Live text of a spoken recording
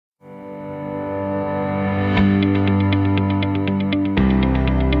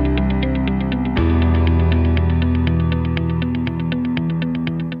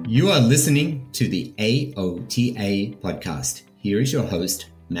You are listening to the AOTA podcast. Here is your host,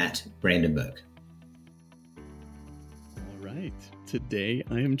 Matt Brandenburg. All right. Today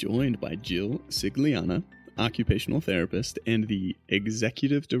I am joined by Jill Cigliana, occupational therapist and the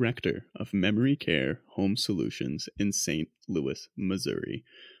executive director of Memory Care Home Solutions in St. Louis, Missouri.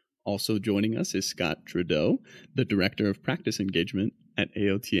 Also joining us is Scott Trudeau, the director of practice engagement at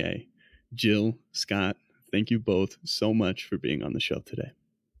AOTA. Jill, Scott, thank you both so much for being on the show today.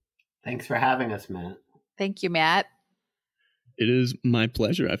 Thanks for having us, Matt. Thank you, Matt. It is my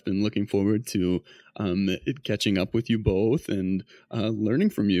pleasure. I've been looking forward to catching up with you both and learning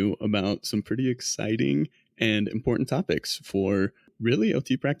from you about some pretty exciting and important topics for really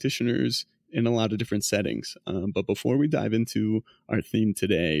OT practitioners in a lot of different settings. But before we dive into our theme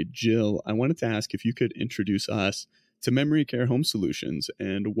today, Jill, I wanted to ask if you could introduce us to Memory Care Home Solutions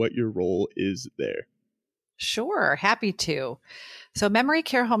and what your role is there. Sure, happy to. So Memory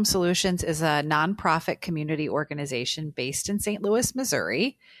Care Home Solutions is a nonprofit community organization based in St. Louis,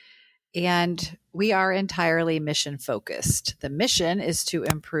 Missouri, and we are entirely mission focused. The mission is to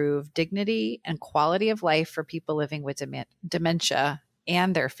improve dignity and quality of life for people living with dementia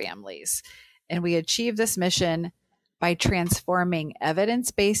and their families. And we achieve this mission by transforming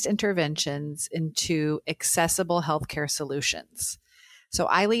evidence-based interventions into accessible healthcare solutions. So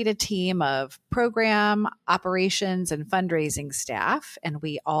I lead a team of program, operations, and fundraising staff, and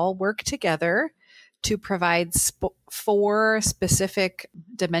we all work together to provide 4 specific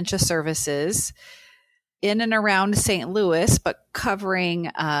dementia services in and around St. Louis, but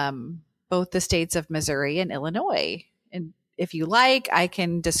covering both the states of Missouri and Illinois. And if you like, I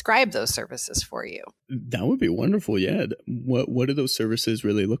can describe those services for you. That would be wonderful. Yeah. What do those services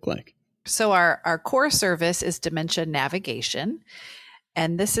really look like? So our core service is dementia navigation.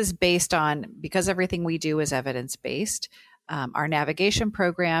 And this is based on, because everything we do is evidence-based, our navigation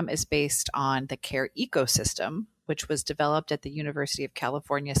program is based on the care ecosystem, which was developed at the University of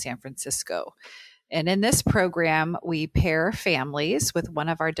California, San Francisco. And in this program, we pair families with one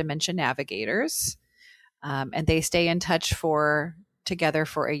of our dementia navigators, and they stay in touch together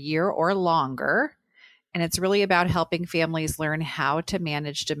for a year or longer. And it's really about helping families learn how to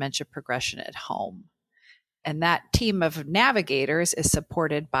manage dementia progression at home. And that team of navigators is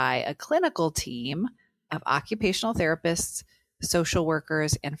supported by a clinical team of occupational therapists, social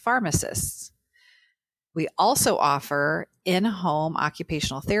workers, and pharmacists. We also offer in-home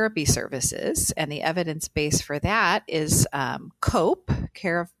occupational therapy services, and the evidence base for that is COPE,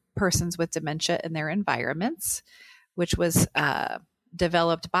 Care of Persons with Dementia in Their Environments, which was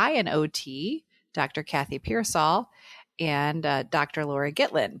developed by an OT, Dr. Kathy Pearsall, and Dr. Laura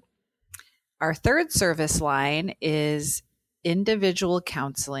Gitlin. Our third service line is individual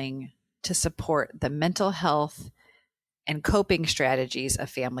counseling to support the mental health and coping strategies of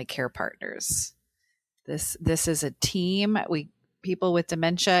family care partners. This is a team. People with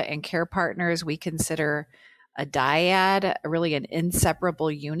dementia and care partners, we consider a dyad, really an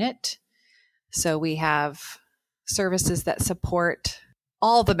inseparable unit. So we have services that support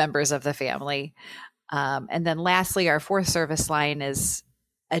all the members of the family. And then lastly, our fourth service line is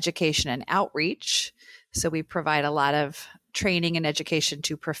education and outreach. So we provide a lot of training and education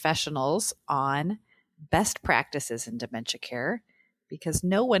to professionals on best practices in dementia care, because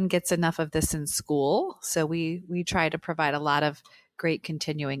no one gets enough of this in school. So we try to provide a lot of great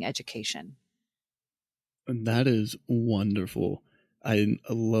continuing education. That is wonderful. I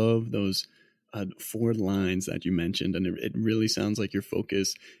love those 4 lines that you mentioned, and it really sounds like your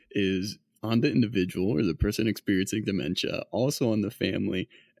focus is on the individual or the person experiencing dementia, also on the family,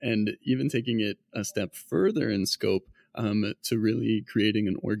 and even taking it a step further in scope to really creating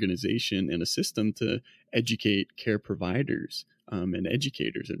an organization and a system to educate care providers and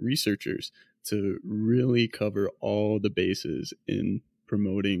educators and researchers to really cover all the bases in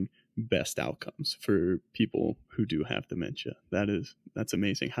promoting best outcomes for people who do have dementia. That's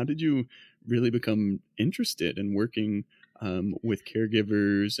amazing. How did you really become interested in working with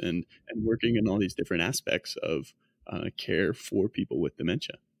caregivers and working in all these different aspects of care for people with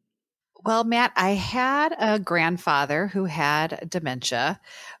dementia? Well, Matt, I had a grandfather who had dementia,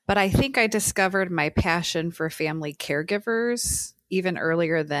 but I think I discovered my passion for family caregivers even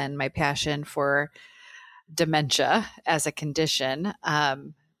earlier than my passion for dementia as a condition,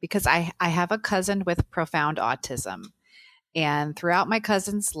 because I have a cousin with profound autism. And throughout my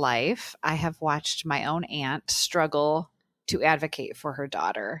cousin's life, I have watched my own aunt struggle to advocate for her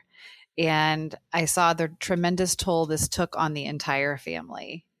daughter. And I saw the tremendous toll this took on the entire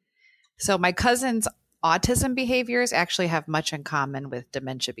family. So my cousin's autism behaviors actually have much in common with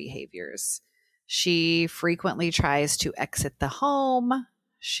dementia behaviors. She frequently tries to exit the home.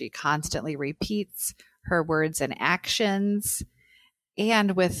 She constantly repeats her words and actions.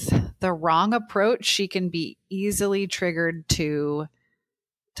 And with the wrong approach, she can be easily triggered to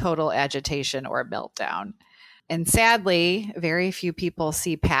total agitation or meltdown. And sadly, very few people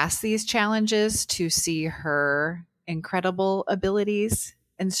see past these challenges to see her incredible abilities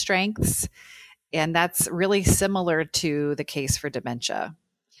and strengths. And that's really similar to the case for dementia.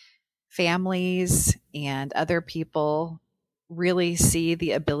 Families and other people really see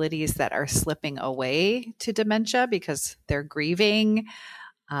the abilities that are slipping away to dementia because they're grieving,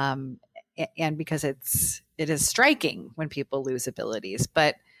 and because it is striking when people lose abilities,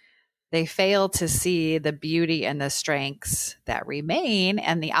 but they fail to see the beauty and the strengths that remain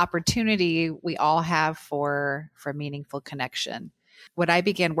and the opportunity we all have for meaningful connection. When I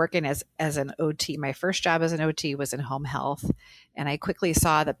began working as an OT, my first job as an OT was in home health, and I quickly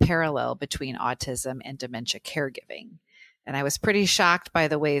saw the parallel between autism and dementia caregiving. And I was pretty shocked by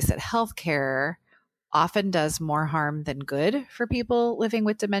the ways that healthcare often does more harm than good for people living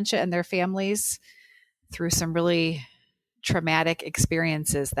with dementia and their families through some really traumatic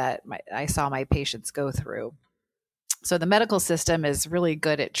experiences that I saw my patients go through. So the medical system is really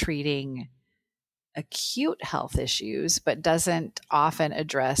good at treating acute health issues, but doesn't often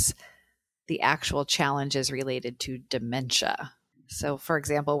address the actual challenges related to dementia. So, for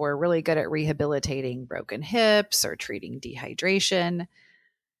example, we're really good at rehabilitating broken hips or treating dehydration,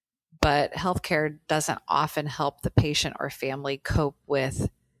 but healthcare doesn't often help the patient or family cope with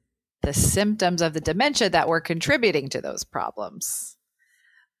the symptoms of the dementia that were contributing to those problems.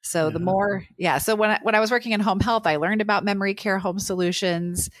 So so when I was working in home health, I learned about memory care home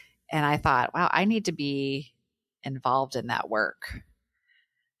solutions, and I thought, wow, I need to be involved in that work.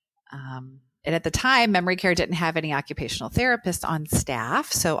 And at the time, memory care didn't have any occupational therapists on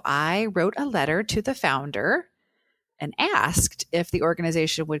staff. So I wrote a letter to the founder and asked if the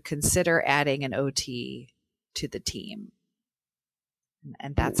organization would consider adding an OT to the team.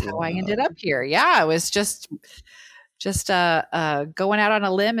 And that's how I ended up here. Yeah, it was just going out on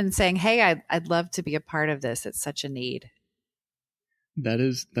a limb and saying, hey, I'd love to be a part of this. It's such a need.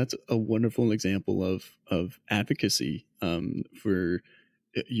 That's a wonderful example of advocacy for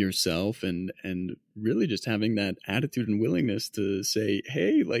yourself and really just having that attitude and willingness to say,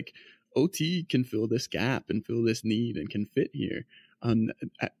 hey, like OT can fill this gap and fill this need and can fit here.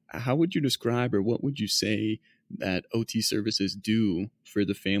 How would you describe, or what would you say that OT services do for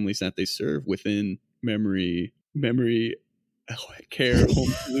the families that they serve within memory care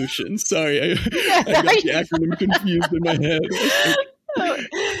home solutions? Sorry, I got the acronym confused in my head.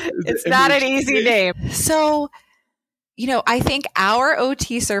 It's not an easy name. So, I think our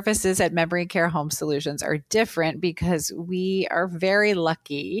OT services at Memory Care Home Solutions are different because we are very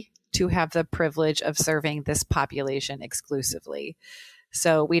lucky to have the privilege of serving this population exclusively.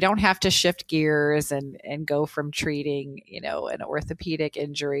 So we don't have to shift gears and go from treating, an orthopedic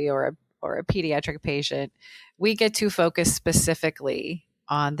injury or a pediatric patient. We get to focus specifically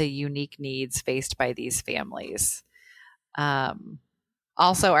on the unique needs faced by these families.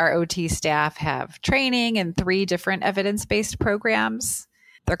 Also, our OT staff have training in 3 different evidence-based programs.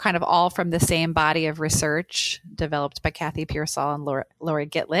 They're kind of all from the same body of research developed by Kathy Pearsall and Laura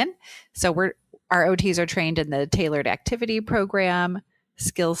Gitlin. So our OTs are trained in the Tailored Activity Program,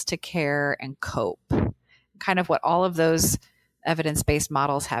 Skills to Care, and COPE. Kind of what all of those evidence-based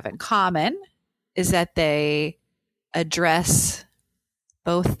models have in common is that they address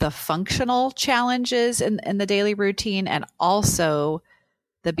both the functional challenges in the daily routine and also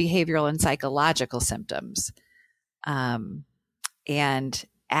the behavioral and psychological symptoms, and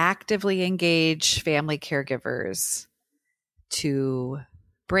actively engage family caregivers to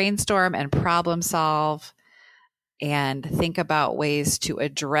brainstorm and problem solve and think about ways to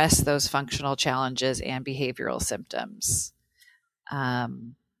address those functional challenges and behavioral symptoms.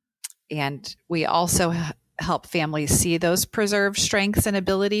 And we also help families see those preserved strengths and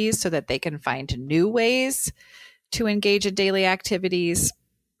abilities so that they can find new ways to engage in daily activities.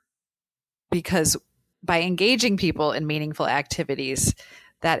 Because by engaging people in meaningful activities,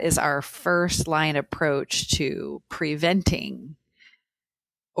 that is our first line approach to preventing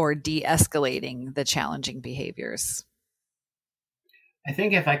or de-escalating the challenging behaviors. I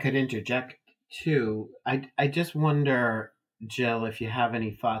think if I could interject too, I just wonder, Jill, if you have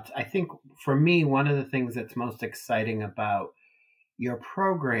any thoughts. I think for me, one of the things that's most exciting about your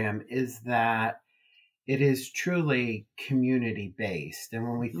program is that it is truly community-based. And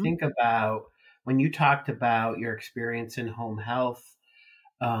when we think about, when you talked about your experience in home health,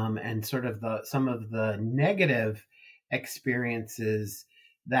 and sort of some of the negative experiences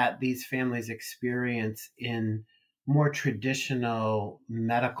that these families experience in more traditional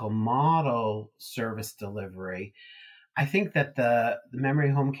medical model service delivery, I think that the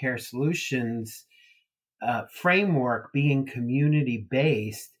memory home care solutions framework, being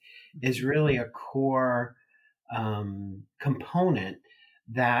community-based, is really a core component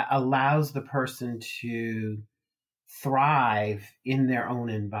that allows the person to thrive in their own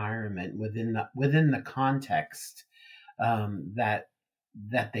environment within the context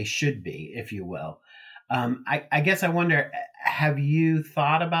that they should be, if you will. I guess I wonder, have you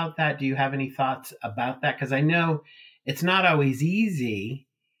thought about that? Do you have any thoughts about that? Because I know it's not always easy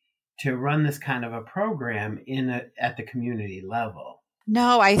to run this kind of a program at the community level.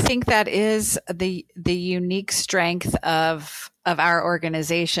 No, I think that is the unique strength of our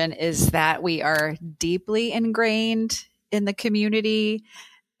organization, is that we are deeply ingrained in the community,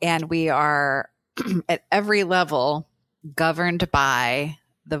 and we are at every level governed by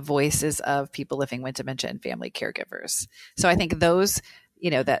the voices of people living with dementia and family caregivers. So I think those,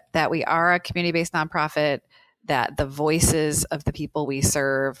 that we are a community-based nonprofit, that the voices of the people we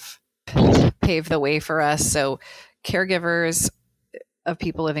serve pave the way for us. So caregivers of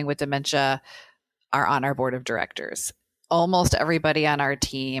people living with dementia are on our board of directors. Almost everybody on our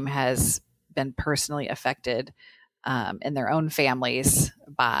team has been personally affected in their own families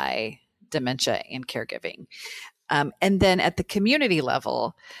by dementia and caregiving. And then at the community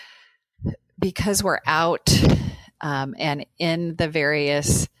level, because we're out and in the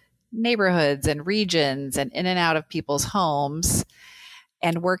various neighborhoods and regions and in and out of people's homes,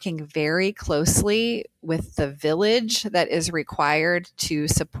 and working very closely with the village that is required to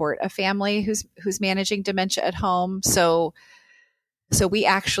support a family who's managing dementia at home. So we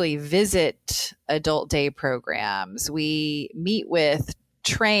actually visit adult day programs. We meet with,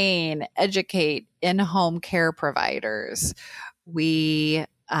 train, educate in-home care providers. We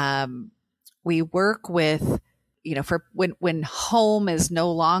work with, for when home is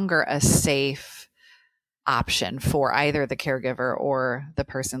no longer a safe option for either the caregiver or the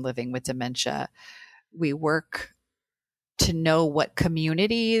person living with dementia. We work to know what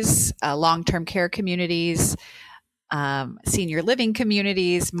communities, long-term care communities, senior living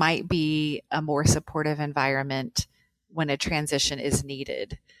communities might be a more supportive environment when a transition is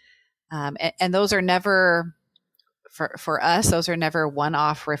needed. And those are never, for us, those are never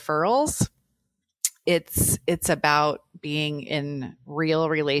one-off referrals. It's about being in real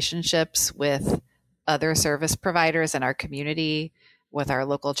relationships with other service providers in our community, with our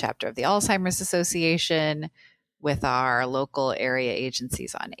local chapter of the Alzheimer's Association, with our local area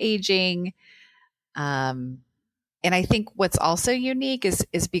agencies on aging. And I think what's also unique is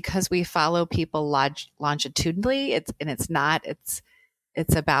because we follow people longitudinally. It's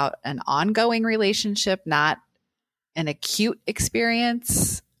about an ongoing relationship, not an acute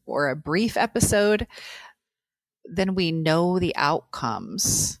experience or a brief episode. Then we know the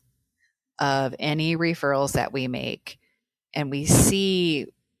outcomes of any referrals that we make, and we see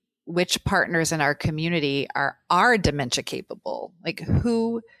which partners in our community are dementia capable, like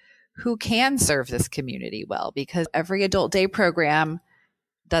who can serve this community well, because every adult day program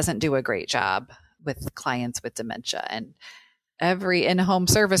doesn't do a great job with clients with dementia, and every in-home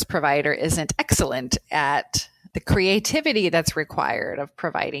service provider isn't excellent at the creativity that's required of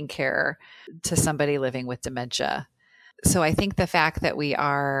providing care to somebody living with dementia. So I think the fact that we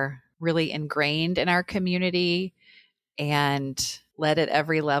are really ingrained in our community and led at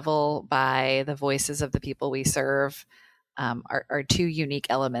every level by the voices of the people we serve are two unique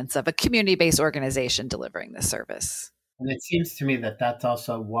elements of a community-based organization delivering this service. And it seems to me that that's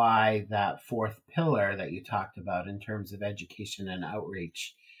also why that fourth pillar that you talked about in terms of education and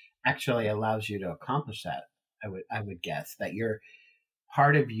outreach actually allows you to accomplish that. I would guess that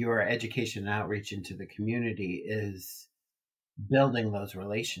part of your education and outreach into the community is building those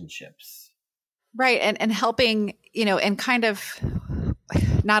relationships. Right. And helping, and kind of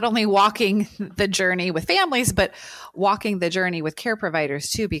not only walking the journey with families, but walking the journey with care providers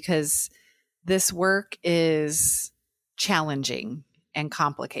too, because this work is challenging and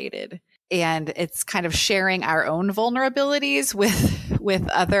complicated. And it's kind of sharing our own vulnerabilities with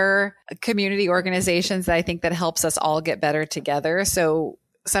other community organizations that I think that helps us all get better together. So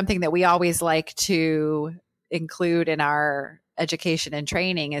something that we always like to include in our education and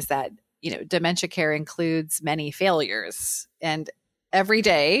training is that, dementia care includes many failures, and every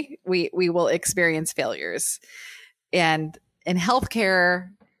day we will experience failures. And in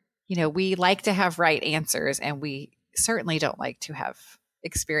healthcare, we like to have right answers, and we certainly don't like to have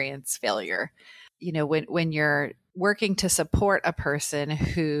experience failure. When you're working to support a person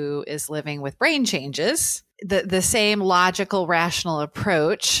who is living with brain changes, the same logical, rational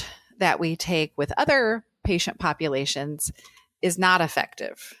approach that we take with other patient populations is not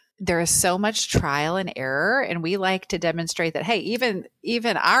effective. There is so much trial and error, and we like to demonstrate that, hey,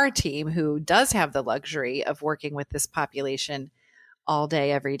 even our team, who does have the luxury of working with this population all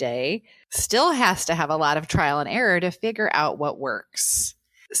day, every day, still has to have a lot of trial and error to figure out what works.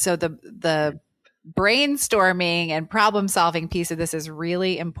 So the brainstorming and problem solving piece of this is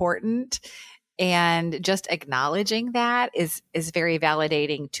really important. And just acknowledging that is very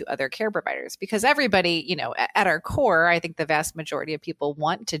validating to other care providers, because everybody, at our core, I think the vast majority of people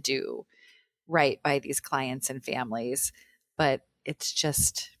want to do right by these clients and families, but it's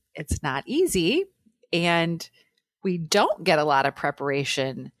not easy. And we don't get a lot of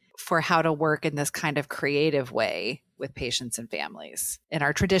preparation for how to work in this kind of creative way with patients and families in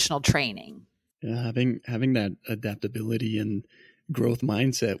our traditional training. Yeah, having that adaptability and growth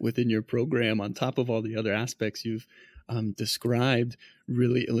mindset within your program on top of all the other aspects you've described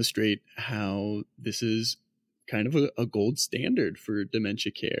really illustrate how this is kind of a gold standard for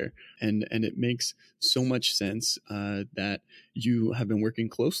dementia care. And it makes so much sense that you have been working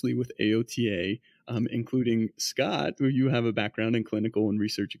closely with AOTA, including Scott, who you have a background in clinical and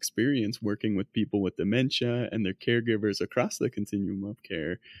research experience working with people with dementia and their caregivers across the continuum of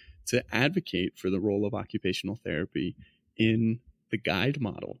care to advocate for the role of occupational therapy in the GUIDE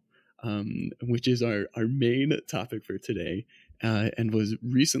model, which is our main topic for today, and was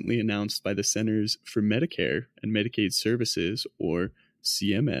recently announced by the Centers for Medicare and Medicaid Services, or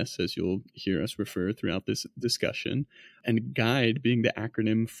CMS, as you'll hear us refer throughout this discussion, and GUIDE being the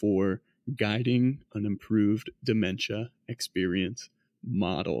acronym for Guiding an Improved Dementia Experience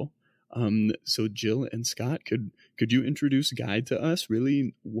Model. So Jill and Scott, could you introduce GUIDE to us?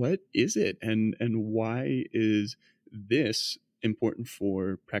 Really, what is it, and why is this important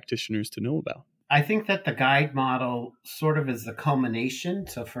for practitioners to know about? I think that the GUIDE model sort of is the culmination.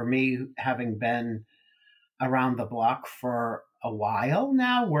 So for me, having been around the block for a while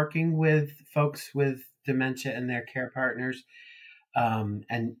now, working with folks with dementia and their care partners,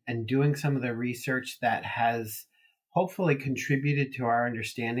 and doing some of the research that has hopefully contributed to our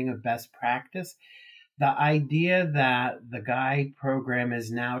understanding of best practice, the idea that the GUIDE program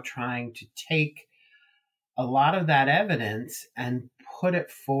is now trying to take a lot of that evidence and put it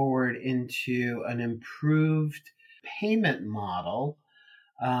forward into an improved payment model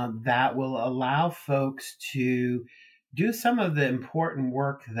that will allow folks to do some of the important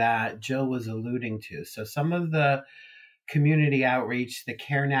work that Jill was alluding to. So some of the community outreach, the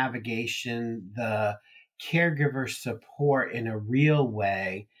care navigation, the caregiver support in a real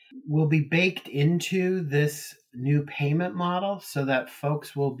way will be baked into this new payment model so that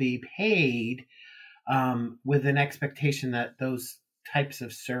folks will be paid with an expectation that those types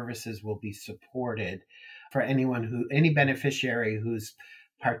of services will be supported for any beneficiary who's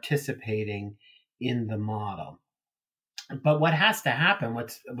participating in the model. But what has to happen,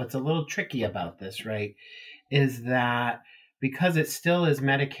 what's a little tricky about this, right, is that because it still is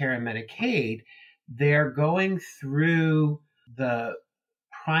Medicare and Medicaid, they're going through the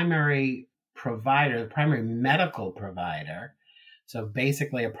primary provider, the primary medical provider. So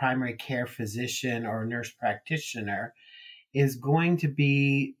basically a primary care physician or nurse practitioner is going to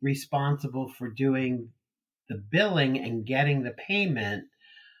be responsible for doing the billing and getting the payment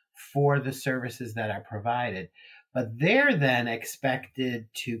for the services that are provided. But they're then expected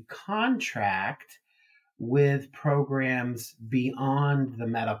to contract with programs beyond the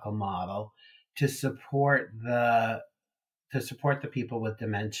medical model to support the people with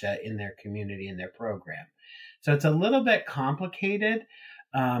dementia in their community, in their program. So it's a little bit complicated.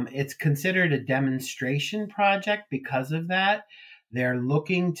 It's considered a demonstration project because of that. They're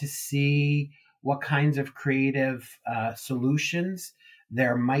looking to see what kinds of creative solutions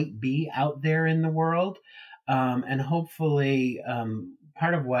there might be out there in the world. And hopefully,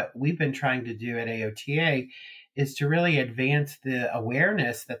 part of what we've been trying to do at AOTA is to really advance the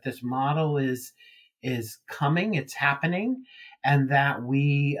awareness that this model is coming, it's happening, and that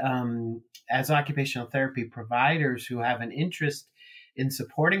we, as occupational therapy providers who have an interest in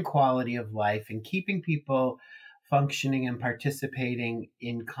supporting quality of life and keeping people functioning and participating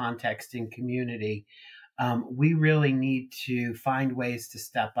in context in community, we really need to find ways to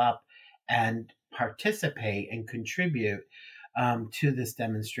step up and participate and contribute to this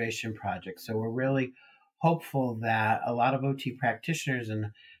demonstration project. So we're really hopeful that a lot of OT practitioners and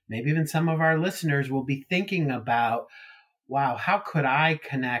maybe even some of our listeners will be thinking about, wow, how could I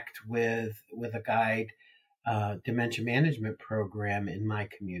connect with a GUIDE dementia management program in my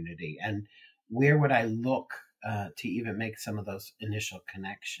community? And where would I look to even make some of those initial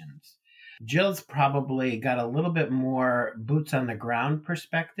connections? Jill's probably got a little bit more boots on the ground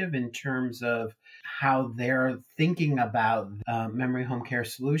perspective in terms of how they're thinking about memory home care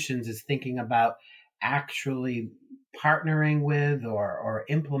solutions, is thinking about actually partnering with or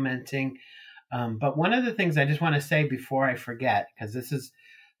implementing. But one of the things I just want to say before I forget, because this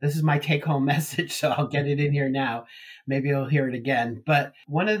is my take home message, so I'll get it in here now. Maybe you'll hear it again. But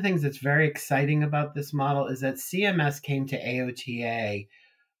one of the things that's very exciting about this model is that CMS came to AOTA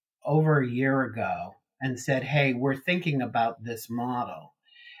over a year ago and said, hey, we're thinking about this model,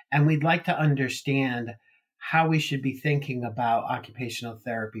 and we'd like to understand how we should be thinking about occupational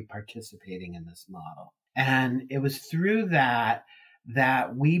therapy participating in this model. And it was through that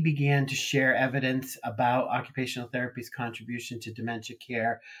we began to share evidence about occupational therapy's contribution to dementia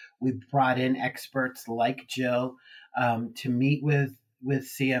care. We brought in experts like Jill to meet with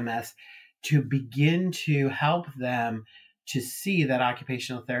CMS to begin to help them to see that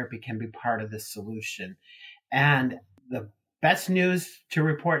occupational therapy can be part of the solution. And the best news to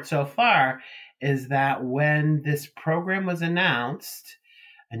report so far is that when this program was announced,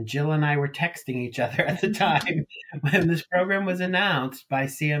 and Jill and I were texting each other at the time, when this program was announced by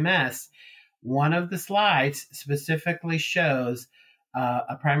CMS, one of the slides specifically shows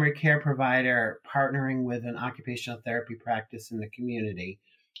a primary care provider partnering with an occupational therapy practice in the community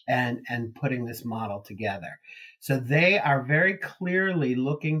and putting this model together. So they are very clearly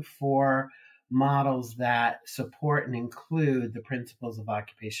looking for models that support and include the principles of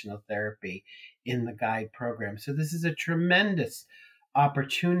occupational therapy in the guide program. So this is a tremendous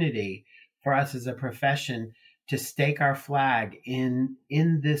opportunity for us as a profession to stake our flag in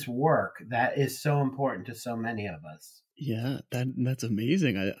this work that is so important to so many of us. Yeah, that's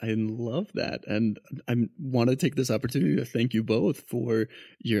amazing. I love that. And I want to take this opportunity to thank you both for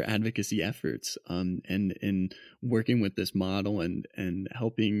your advocacy efforts and in working with this model and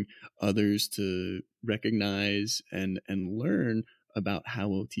helping others to recognize and learn about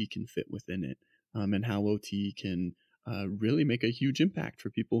how OT can fit within it and how OT can really make a huge impact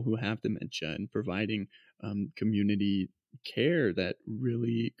for people who have dementia and providing community care that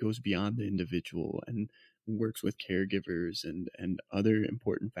really goes beyond the individual and works with caregivers and other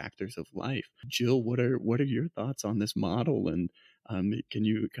important factors of life. Jill, what are your thoughts on this model, and can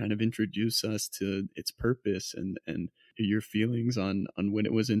you kind of introduce us to its purpose and your feelings on when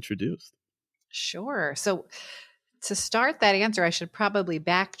it was introduced? Sure. So to start that answer, I should probably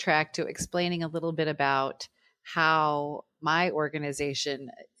backtrack to explaining a little bit about how my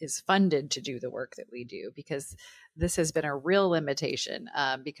organization is funded to do the work that we do, because this has been a real limitation.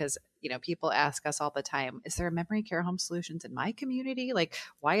 Because, people ask us all the time, is there a memory care home solutions in my community? Like,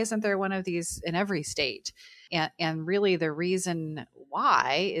 why isn't there one of these in every state? And really the reason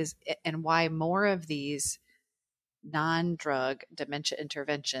why is, and why more of these non-drug dementia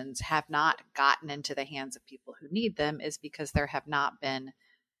interventions have not gotten into the hands of people who need them, is because there have not been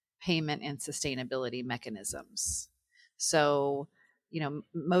payment and sustainability mechanisms. So,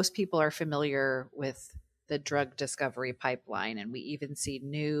 most people are familiar with the drug discovery pipeline, and we even see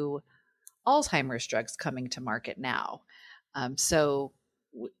new Alzheimer's drugs coming to market now. So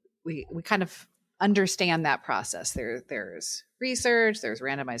we kind of understand that process. There's research, there's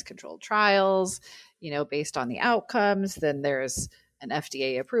randomized controlled trials, based on the outcomes. Then there's an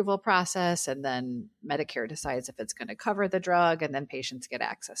FDA approval process, and then Meidcare decides if it's going to cover the drug, and then patients get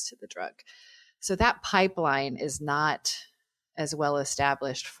access to the drug. So that pipeline is not as well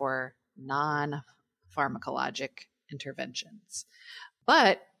established for non-pharmacologic interventions.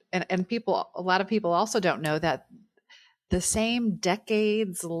 But, and a lot of people also don't know that the same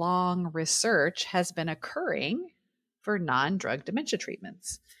decades-long research has been occurring for non-drug dementia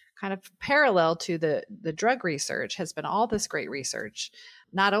treatments. Kind of parallel to the drug research has been all this great research,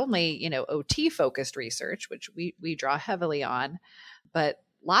 not only, OT focused research, which we draw heavily on, but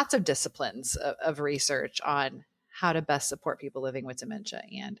lots of disciplines of research on how to best support people living with dementia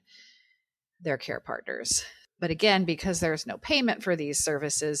and their care partners. But again, because there's no payment for these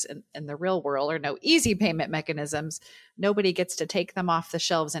services in the real world, or no easy payment mechanisms, nobody gets to take them off the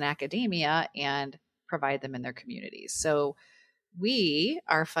shelves in academia and provide them in their communities. So we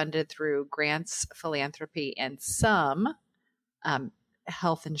are funded through grants, philanthropy, and some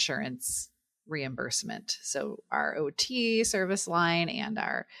health insurance reimbursement. So our OT service line and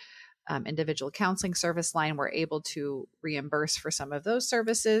our individual counseling service line, we're able to reimburse for some of those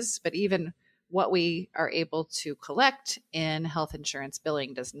services. But even what we are able to collect in health insurance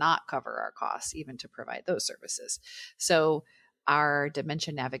billing does not cover our costs, even to provide those services. So our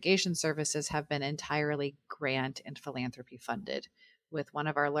dementia navigation services have been entirely grant and philanthropy funded, with one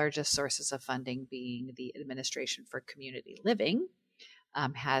of our largest sources of funding being the Administration for Community Living,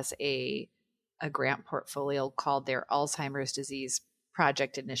 has a grant portfolio called their Alzheimer's Disease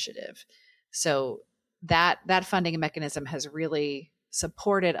Project Initiative. So that funding mechanism has really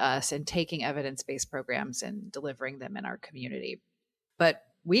supported us in taking evidence-based programs and delivering them in our community. But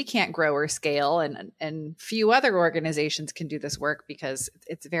we can't grow or scale, and few other organizations can do this work because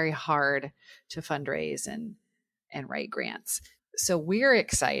it's very hard to fundraise and write grants. So we're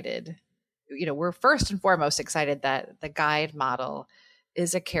excited. We're first and foremost excited that the guide model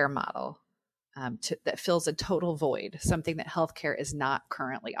is a care model that fills a total void, something that healthcare is not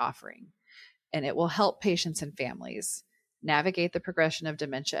currently offering. And it will help patients and families navigate the progression of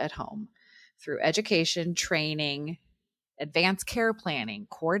dementia at home through education, training, advanced care planning,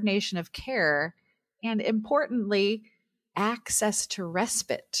 coordination of care, and importantly, access to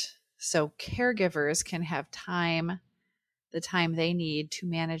respite. So caregivers can have the time they need to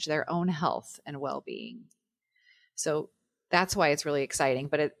manage their own health and well-being. So that's why it's really exciting.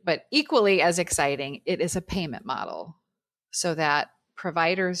 But equally as exciting, it is a payment model so that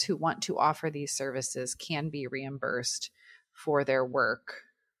providers who want to offer these services can be reimbursed for their work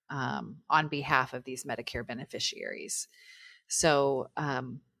on behalf of these Medicare beneficiaries. So,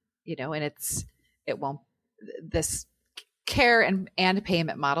 and this care and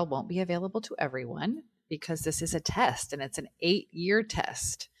payment model won't be available to everyone because this is a test, and it's an 8-year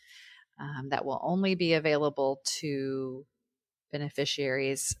test that will only be available to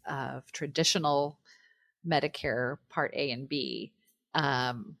beneficiaries of traditional Medicare Part A and B.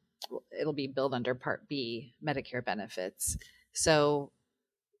 It'll be billed under Part B Medicare benefits. So,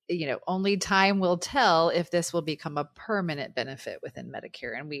 only time will tell if this will become a permanent benefit within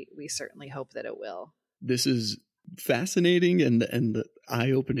Medicare, and we certainly hope that it will. This is fascinating and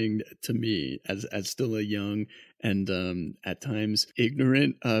eye-opening to me as still a young and at times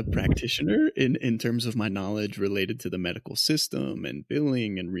ignorant practitioner in terms of my knowledge related to the medical system and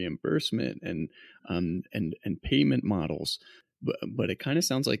billing and reimbursement and payment models. But it kind of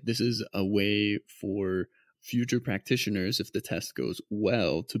sounds like this is a way for future practitioners, if the test goes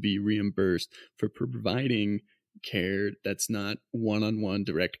well, to be reimbursed for providing care that's not one-on-one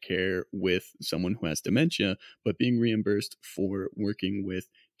direct care with someone who has dementia, but being reimbursed for working with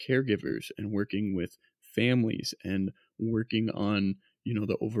caregivers and working with families and working on,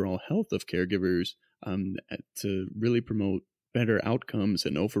 the overall health of caregivers to really promote better outcomes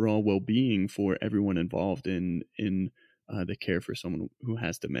and overall well-being for everyone involved in the care for someone who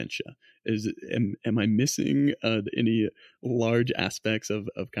has dementia. Am I missing any large aspects of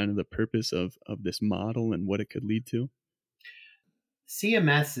kind of the purpose of this model and what it could lead to?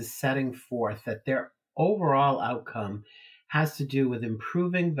 CMS is setting forth that their overall outcome has to do with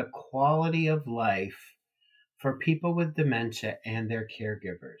improving the quality of life for people with dementia and their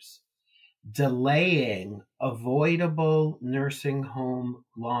caregivers, delaying avoidable nursing home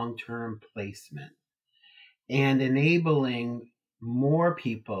long-term placement, and enabling more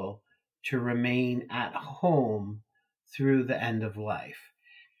people to remain at home through the end of life.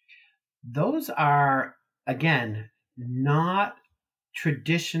 Those are, again, not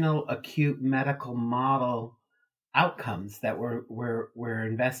traditional acute medical model outcomes that we're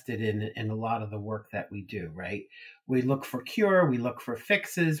invested in a lot of the work that we do, right? We look for cure, we look for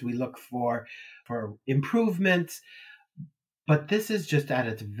fixes, we look for improvements. But this is just at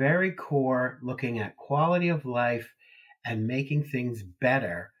its very core, looking at quality of life and making things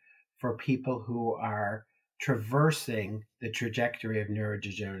better for people who are traversing the trajectory of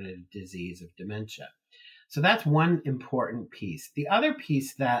neurodegenerative disease of dementia. So that's one important piece. The other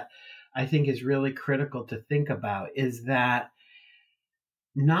piece that I think is really critical to think about is that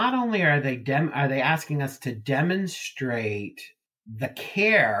not only are they asking us to demonstrate the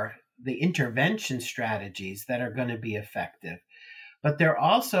care, the intervention strategies that are going to be effective, but they're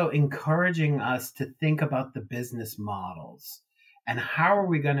also encouraging us to think about the business models and how are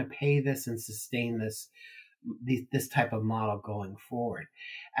we going to pay this and sustain this type of model going forward.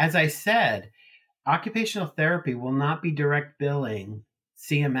 As I said, occupational therapy will not be direct billing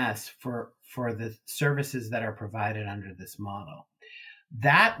CMS for the services that are provided under this model.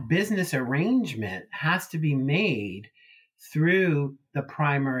 That business arrangement has to be made through the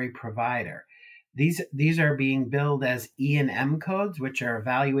primary provider. These are being billed as E&M codes, which are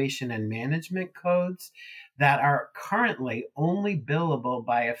evaluation and management codes that are currently only billable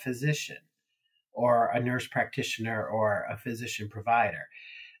by a physician or a nurse practitioner or a physician provider.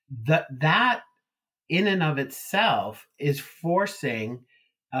 That in and of itself is forcing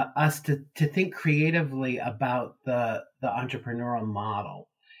us to think creatively about the entrepreneurial model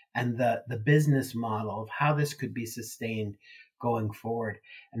and the business model of how this could be sustained going forward.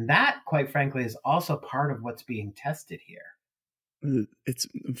 And that, quite frankly, is also part of what's being tested here. It's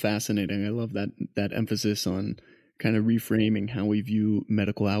fascinating. I love that emphasis on kind of reframing how we view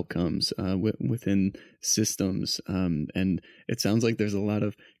medical outcomes within systems. And it sounds like there's a lot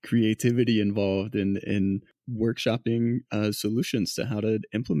of creativity involved in workshopping solutions to how to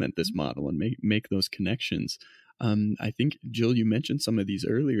implement this model and make those connections. I think, Jill, you mentioned some of these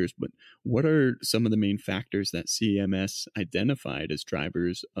earlier, but what are some of the main factors that CMS identified as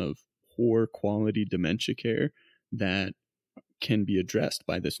drivers of poor quality dementia care that can be addressed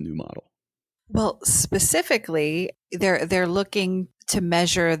by this new model? Well, specifically, they're looking to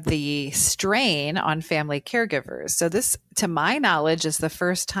measure the strain on family caregivers. So this, to my knowledge, is the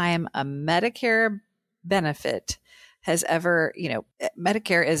first time a Medicare benefit has ever,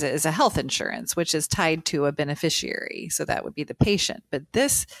 Medicare is a health insurance, which is tied to a beneficiary. So that would be the patient. But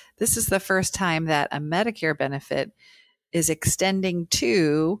this is the first time that a Medicare benefit is extending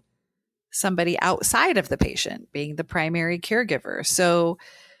to somebody outside of the patient, being the primary caregiver. So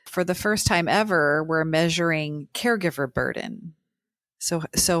for the first time ever, we're measuring caregiver burden.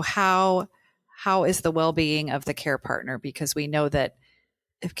 So how is the well-being of the care partner? Because we know that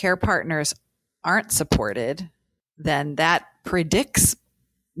if care partners aren't supported, then that predicts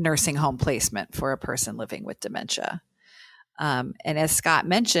nursing home placement for a person living with dementia. And as Scott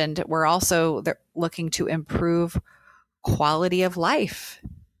mentioned, we're also looking to improve quality of life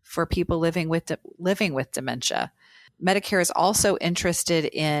for people living with dementia. Medicare is also interested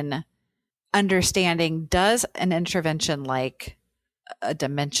in understanding, does an intervention like a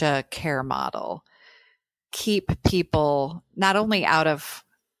dementia care model keep people not only out of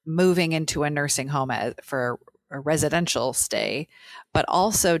moving into a nursing home for a residential stay, but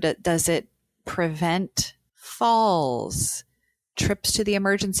also does it prevent falls, trips to the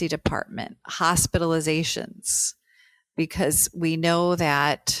emergency department, hospitalizations? Because we know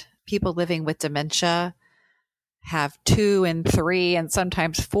that people living with dementia have 2 and 3 and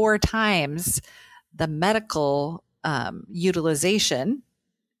sometimes 4 times the medical utilization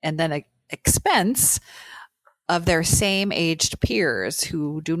and then expense of their same aged peers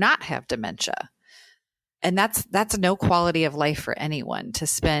who do not have dementia. And that's no quality of life for anyone, to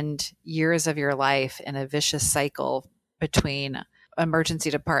spend years of your life in a vicious cycle between emergency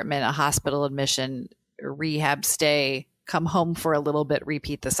department, a hospital admission, a rehab stay, come home for a little bit,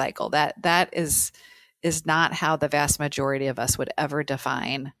 repeat the cycle. That is not how the vast majority of us would ever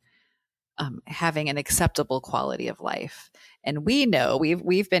define having an acceptable quality of life. And we know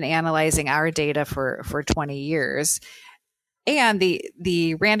we've been analyzing our data for 20 years, and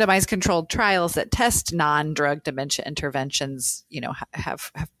the randomized controlled trials that test non-drug dementia interventions,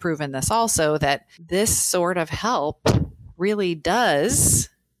 have proven this also, that this sort of help really does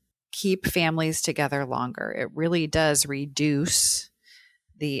keep families together longer. It really does reduce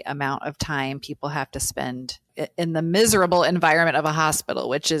the amount of time people have to spend in the miserable environment of a hospital,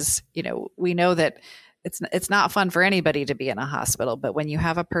 which is, we know that it's not fun for anybody to be in a hospital, but when you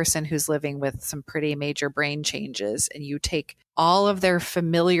have a person who's living with some pretty major brain changes and you take all of their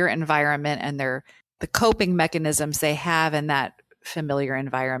familiar environment and the coping mechanisms they have in that familiar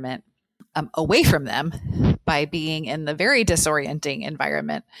environment away from them by being in the very disorienting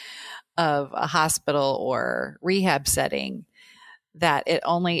environment of a hospital or rehab setting, that it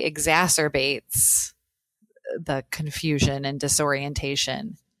only exacerbates the confusion and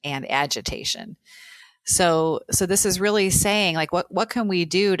disorientation and agitation. So this is really saying, like, what can we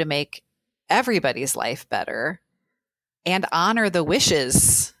do to make everybody's life better and honor the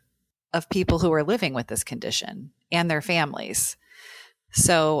wishes of people who are living with this condition and their families?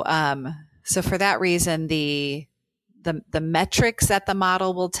 So for that reason, the metrics that the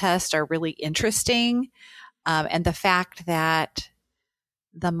model will test are really interesting. And the fact that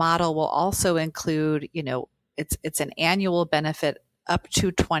the model will also include, it's an annual benefit up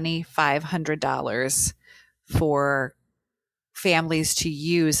to $2,500 for families to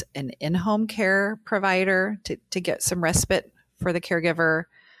use an in-home care provider to get some respite for the caregiver,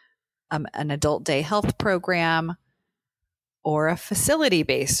 an adult day health program, or a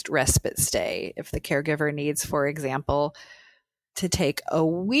facility-based respite stay if the caregiver needs, for example, to take a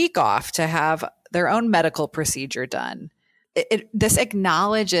week off to have their own medical procedure done. This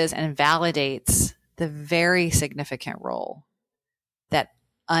acknowledges and validates the very significant role that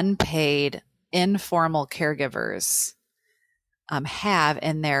unpaid informal caregivers have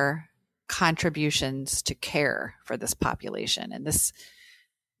in their contributions to care for this population. And this,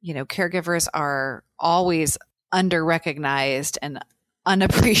 caregivers are always under-recognized and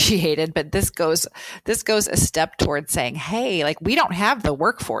unappreciated, but this goes a step towards saying, hey, like, we don't have the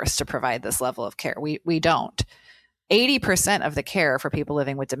workforce to provide this level of care. We don't. 80% of the care for people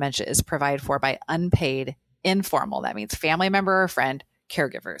living with dementia is provided for by unpaid informal. That means family member or friend,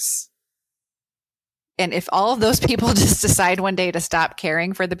 caregivers. And if all of those people just decide one day to stop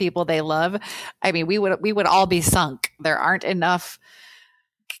caring for the people they love, I mean, we would all be sunk. There aren't enough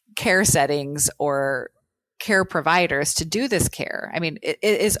care settings or care providers to do this care. I mean, it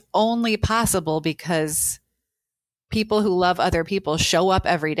is only possible because people who love other people show up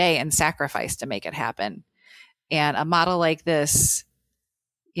every day and sacrifice to make it happen. And a model like this,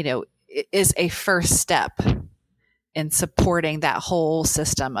 is a first step in supporting that whole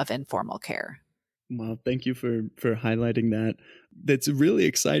system of informal care. Well, thank you for highlighting that. That's really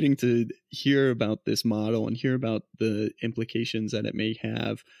exciting to hear about this model and hear about the implications that it may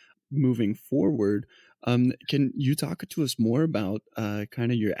have moving forward. Can you talk to us more about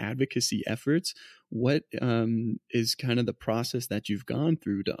kind of your advocacy efforts? What is kind of the process that you've gone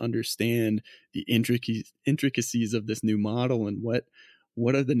through to understand the intricacies of this new model, and what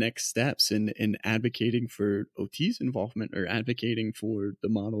are the next steps in advocating for OT's involvement or advocating for the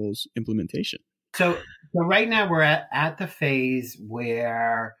model's implementation? So right now we're at the phase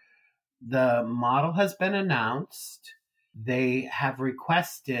where the model has been announced. They have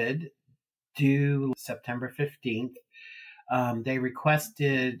requested, due September 15th, they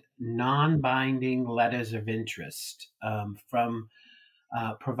requested non-binding letters of interest from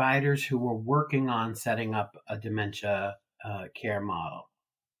providers who were working on setting up a dementia care model.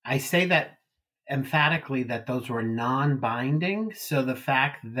 I say that emphatically, that those were non-binding. So the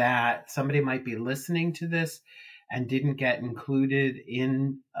fact that somebody might be listening to this and didn't get included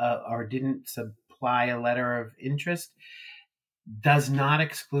in or didn't supply a letter of interest does not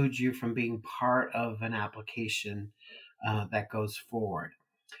exclude you from being part of an application that goes forward.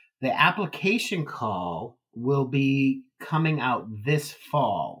 The application call will be coming out this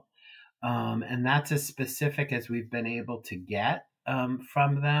fall. And that's as specific as we've been able to get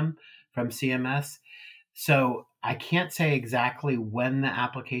from CMS. So I can't say exactly when the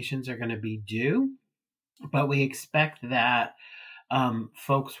applications are going to be due, but we expect that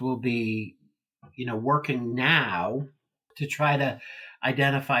folks will be, working now to try to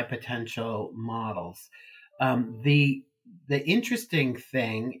identify potential models. The interesting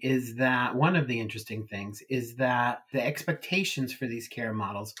thing is that one of the interesting things is that the expectations for these care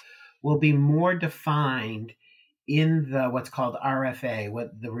models will be more defined in the what's called RFA, what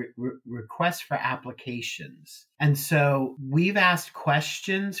the request for applications. And so we've asked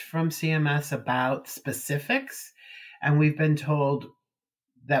questions from CMS about specifics, and we've been told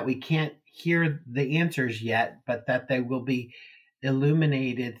that we can't hear the answers yet, but that they will be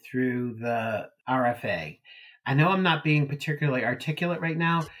illuminated through the RFA. I know I'm not being particularly articulate right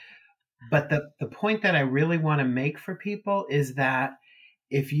now, but the point that I really want to make for people is that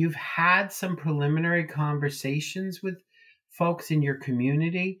if you've had some preliminary conversations with folks in your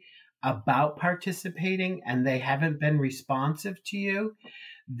community about participating and they haven't been responsive to you,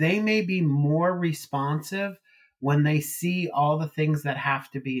 they may be more responsive when they see all the things that have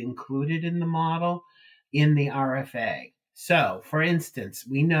to be included in the model in the RFA. So, for instance,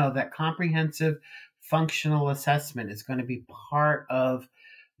 we know that comprehensive functional assessment is going to be part of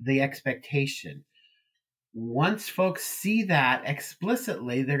the expectation. Once folks see that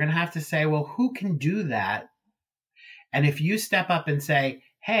explicitly, they're going to have to say, well, who can do that? And if you step up and say,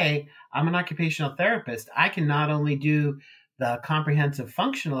 hey, I'm an occupational therapist, I can not only do the comprehensive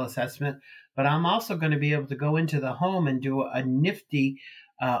functional assessment, but I'm also going to be able to go into the home and do a nifty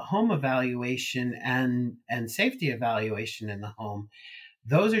home evaluation and safety evaluation in the home.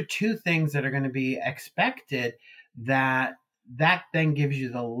 Those are two things that are going to be expected that then gives you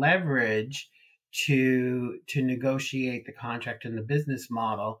the leverage to negotiate the contract and the business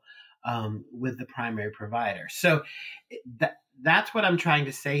model with the primary provider. So that's what I'm trying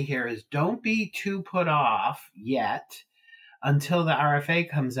to say here is don't be too put off yet until the RFA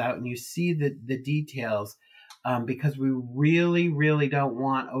comes out and you see the details, because we really, really don't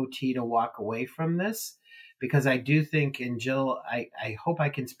want OT to walk away from this. Because I do think, and Jill, I hope I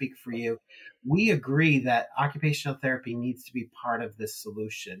can speak for you, we agree that occupational therapy needs to be part of this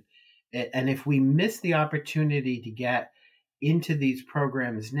solution. And if we miss the opportunity to get into these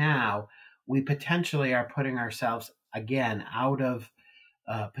programs now, we potentially are putting ourselves, again, out of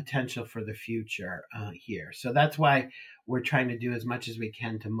potential for the future here. So that's why we're trying to do as much as we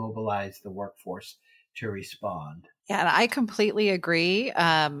can to mobilize the workforce to respond. Yeah, and I completely agree.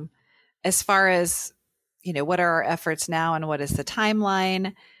 As far as, what are our efforts now and what is the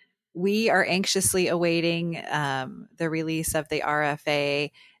timeline? We are anxiously awaiting the release of the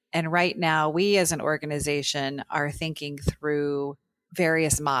RFA. And right now, we as an organization are thinking through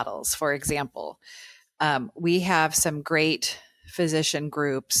various models. For example, we have some great physician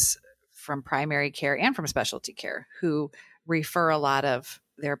groups from primary care and from specialty care who refer a lot of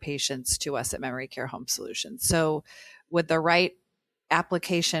their patients to us at Memory Care Home Solutions. So would the right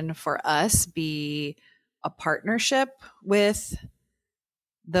application for us be a partnership with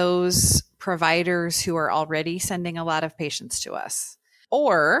those providers who are already sending a lot of patients to us?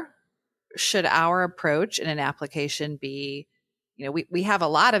 Or should our approach in an application be, we have a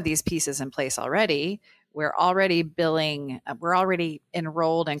lot of these pieces in place already. We're already billing, we're already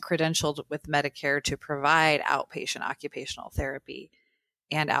enrolled and credentialed with Medicare to provide outpatient occupational therapy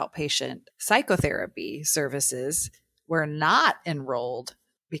and outpatient psychotherapy services. We're not enrolled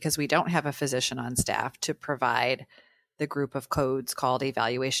because we don't have a physician on staff to provide the group of codes called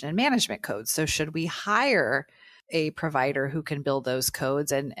evaluation and management codes. So should we hire a provider who can build those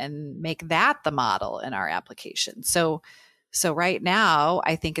codes and make that the model in our application? So right now,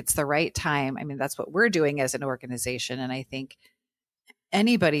 I think it's the right time. I mean, that's what we're doing as an organization. And I think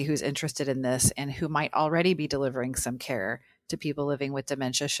anybody who's interested in this and who might already be delivering some care to people living with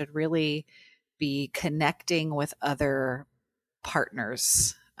dementia should really be connecting with other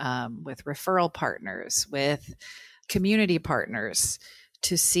partners, with referral partners, with community partners,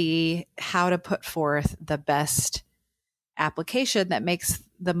 to see how to put forth the best application that makes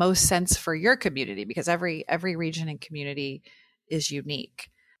the most sense for your community, because every region and community is unique.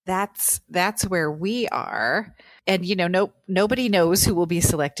 That's where we are. And, nobody knows who will be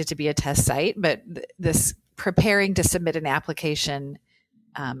selected to be a test site, but this preparing to submit an application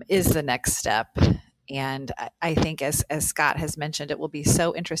is the next step. And I think as Scott has mentioned, it will be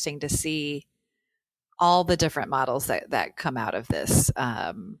so interesting to see all the different models that come out of this.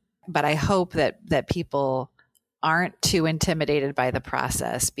 But I hope that people aren't too intimidated by the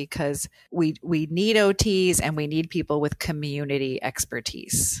process, because we need OTs and we need people with community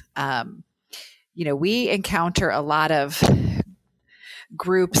expertise. We encounter a lot of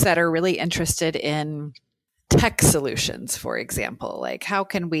groups that are really interested in tech solutions, for example. Like, how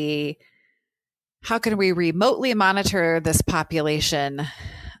can we remotely monitor this population?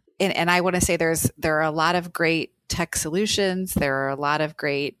 And I want to say there are a lot of great tech solutions. There are a lot of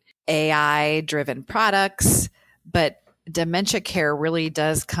great AI-driven products, but dementia care really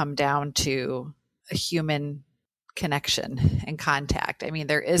does come down to a human connection and contact. I mean,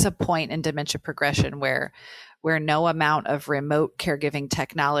 there is a point in dementia progression where no amount of remote caregiving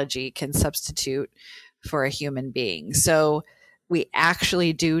technology can substitute for a human being. So we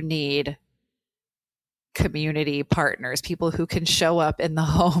actually do need community partners, people who can show up in the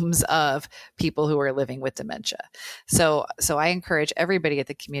homes of people who are living with dementia. So I encourage everybody at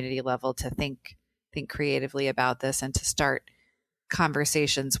the community level to think creatively about this and to start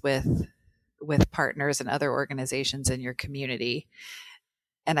conversations with partners and other organizations in your community.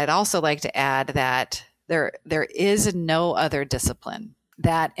 And I'd also like to add that there is no other discipline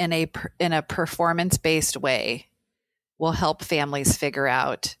that in a performance-based way will help families figure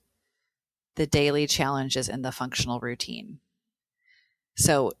out the daily challenges in the functional routine.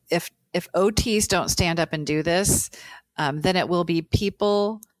 So if OTs don't stand up and do this, then it will be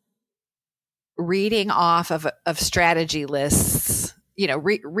people reading off of strategy lists,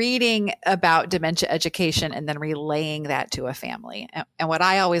 reading about dementia education and then relaying that to a family. And what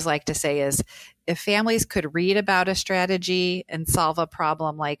I always like to say is, if families could read about a strategy and solve a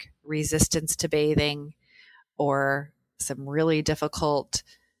problem like resistance to bathing, or some really difficult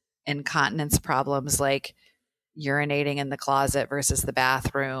incontinence problems like urinating in the closet versus the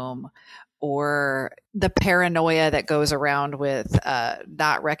bathroom, or the paranoia that goes around with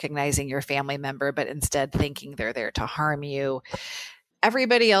not recognizing your family member, but instead thinking they're there to harm you.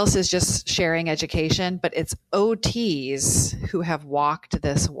 Everybody else is just sharing education, but it's OTs who have walked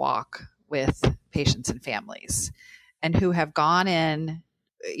this walk with patients and families, and who have gone in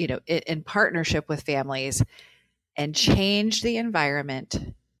partnership with families and changed the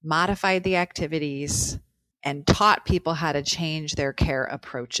environment, modified the activities, and taught people how to change their care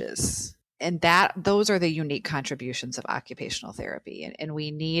approaches. And those are the unique contributions of occupational therapy. And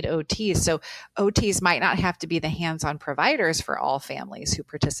we need OTs. So OTs might not have to be the hands-on providers for all families who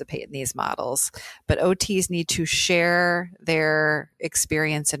participate in these models, but OTs need to share their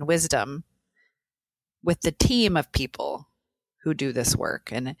experience and wisdom with the team of people who do this work.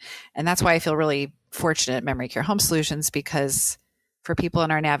 And that's why I feel really fortunate at Memory Care Home Solutions, because for people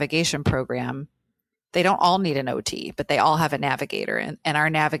in our navigation program, they don't all need an OT, but they all have a navigator, and our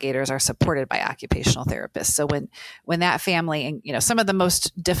navigators are supported by occupational therapists. So when that family, and some of the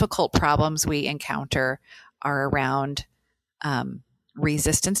most difficult problems we encounter are around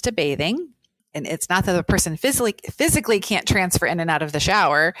resistance to bathing and it's not that the person physically can't transfer in and out of the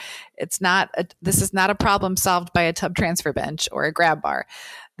shower. This is not a problem solved by a tub transfer bench or a grab bar.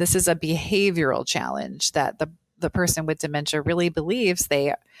 This is a behavioral challenge that the person with dementia really believes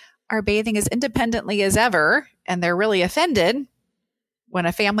they are bathing as independently as ever, and they're really offended when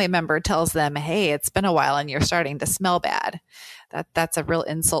a family member tells them, hey, it's been a while and you're starting to smell bad. That's a real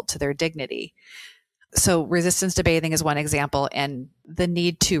insult to their dignity. So resistance to bathing is one example, and the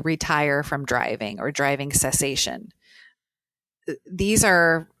need to retire from driving or driving cessation. These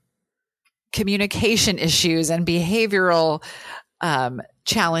are communication issues and behavioral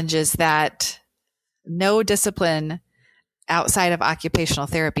challenges that no discipline outside of occupational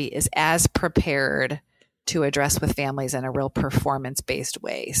therapy is as prepared to address with families in a real performance-based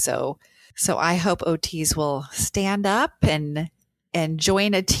way. So I hope OTs will stand up and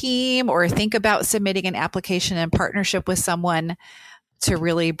join a team or think about submitting an application in partnership with someone to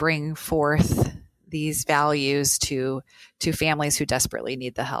really bring forth these values to families who desperately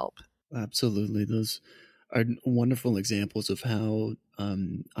need the help. Absolutely. Those are wonderful examples of how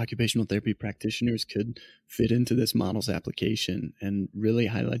occupational therapy practitioners could fit into this model's application, and really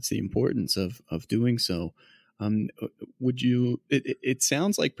highlights the importance of doing so. It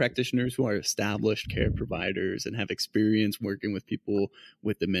sounds like practitioners who are established care providers and have experience working with people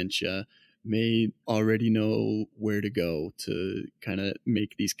with dementia may already know where to go to kind of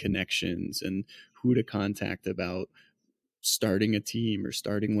make these connections and who to contact about starting a team or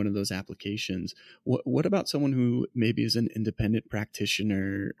starting one of those applications. What about someone who maybe is an independent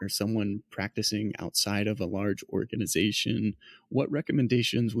practitioner or someone practicing outside of a large organization? What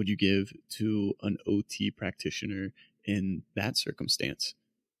recommendations would you give to an OT practitioner in that circumstance?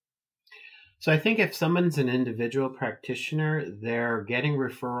 So I think if someone's an individual practitioner, they're getting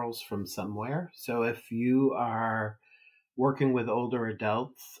referrals from somewhere. So if you are working with older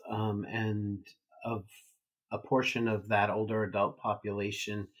adults, and of a portion of that older adult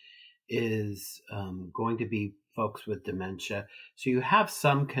population is going to be folks with dementia, so you have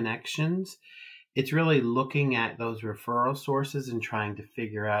some connections. It's really looking at those referral sources and trying to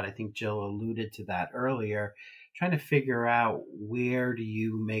figure out, I think Jill alluded to that earlier, trying to figure out where do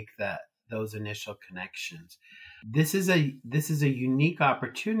you make those initial connections. This is a unique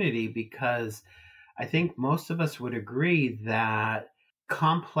opportunity because I think most of us would agree that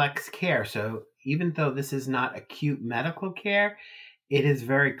complex care, so even though this is not acute medical care, it is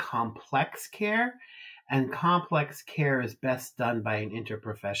very complex care, and complex care is best done by an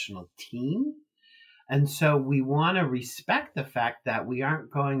interprofessional team. And so we want to respect the fact that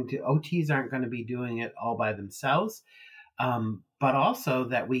OTs aren't going to be doing it all by themselves, but also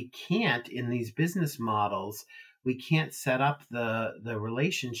that we can't, in these business models, we can't set up the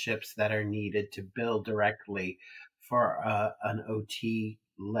relationships that are needed to bill directly for an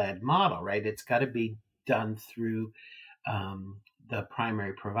OT-led model, right? It's got to be done through the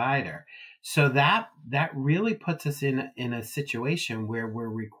primary provider. So that really puts us in a situation where we're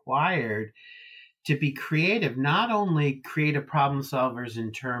required to be creative, not only creative problem solvers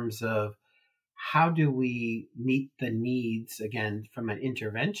in terms of how do we meet the needs, again, from an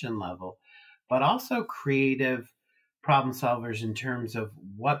intervention level, but also creative problem solvers in terms of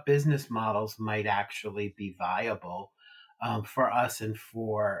what business models might actually be viable for us and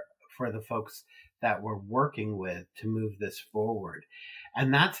for the folks that we're working with to move this forward.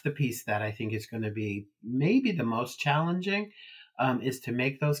 And that's the piece that I think is going to be maybe the most challenging, is to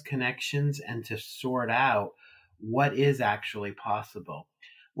make those connections and to sort out what is actually possible.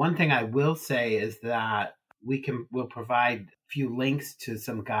 One thing I will say is that we'll provide a few links to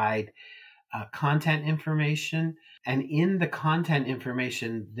some guide content information. And in the content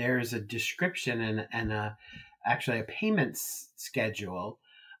information, there's a description and actually a payment schedule,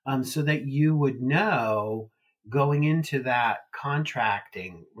 so that you would know going into that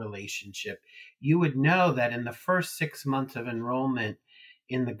contracting relationship, you would know that in the first 6 months of enrollment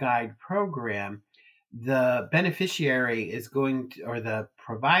in the guide program, the beneficiary is going to, or the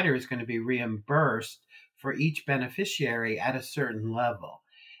provider is going to be reimbursed for each beneficiary at a certain level.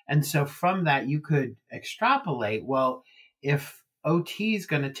 And so from that, you could extrapolate, well, if OT is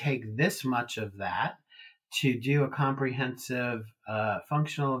going to take this much of that to do a comprehensive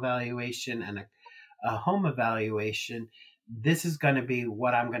functional evaluation and a home evaluation, this is going to be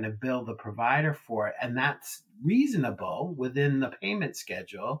what I'm going to bill the provider for. And that's reasonable within the payment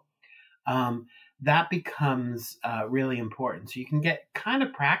schedule. That becomes really important. So you can get kind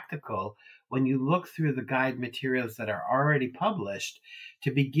of practical when you look through the guide materials that are already published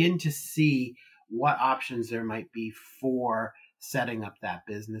to begin to see what options there might be for setting up that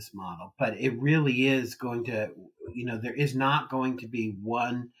business model. But it really is going to, there is not going to be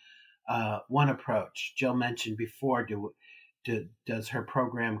one one approach. Jill mentioned before, does her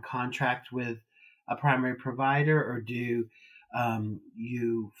program contract with a primary provider, or do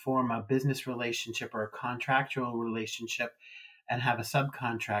you form a business relationship or a contractual relationship and have a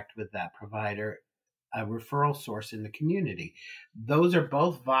subcontract with that provider, a referral source in the community? Those are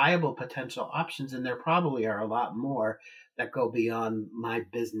both viable potential options, and there probably are a lot more that go beyond my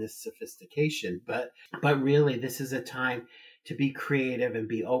business sophistication. But really, this is a time to be creative and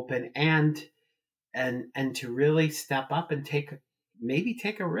be open, and to really step up and take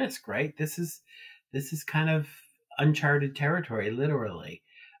a risk. Right? This is kind of uncharted territory, literally.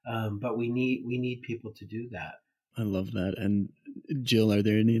 But we need people to do that. I love that. And Jill, are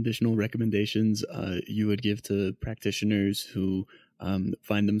there any additional recommendations you would give to practitioners who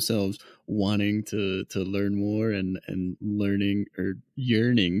find themselves wanting to learn more and learning or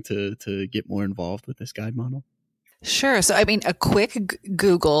yearning to get more involved with this guide model? Sure. So, I mean, a quick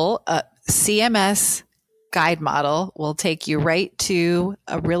Google CMS guide model will take you right to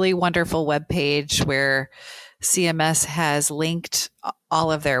a really wonderful webpage where CMS has linked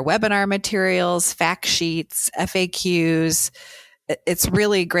all of their webinar materials, fact sheets, FAQs. It's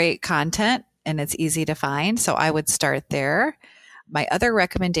really great content and it's easy to find. So I would start there. My other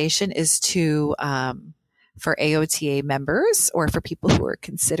recommendation is for AOTA members or for people who are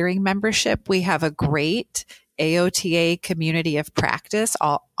considering membership, we have a great AOTA community of practice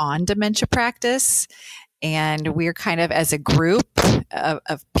on dementia practice. And we're kind of, as a group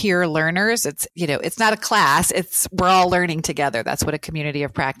of peer learners, it's not a class, we're all learning together. That's what a community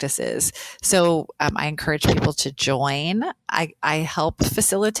of practice is. So I encourage people to join. I help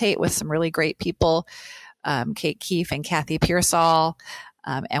facilitate with some really great people, Kate Keefe and Kathy Pearsall,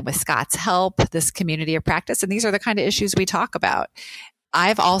 and with Scott's help, this community of practice. And these are the kind of issues we talk about.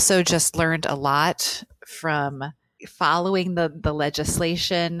 I've also just learned a lot from following the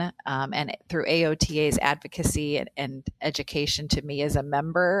legislation and through AOTA's advocacy and education to me as a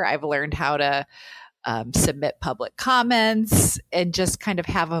member. I've learned how to submit public comments and just kind of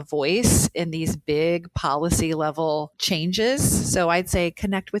have a voice in these big policy level changes. So I'd say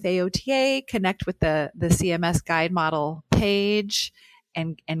connect with AOTA, connect with the CMS guide model page,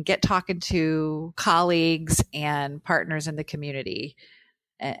 and get talking to colleagues and partners in the community.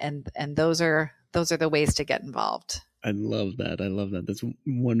 And those are the ways to get involved. I love that. That's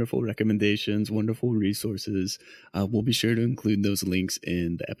wonderful recommendations, wonderful resources. We'll be sure to include those links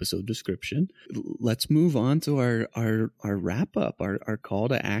in the episode description. Let's move on to our wrap up, our call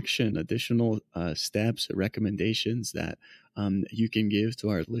to action, additional steps, recommendations that you can give to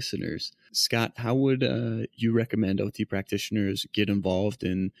our listeners. Scott, how would you recommend OT practitioners get involved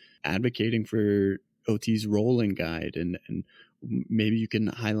in advocating for OT's role in guide, and maybe you can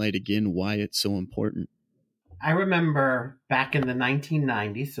highlight again why it's so important? I remember back in the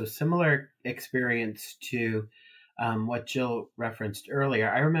 1990s, so similar experience to what Jill referenced earlier.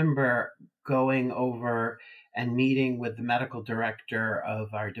 I remember going over and meeting with the medical director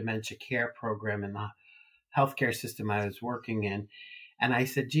of our dementia care program in the healthcare system I was working in. And I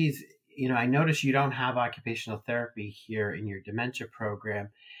said, geez, I noticed you don't have occupational therapy here in your dementia program.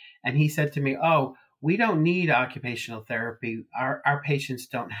 And he said to me, oh, we don't need occupational therapy. Our patients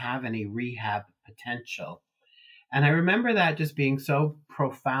don't have any rehab potential. And I remember that just being so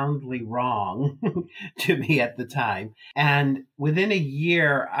profoundly wrong to me at the time. And within a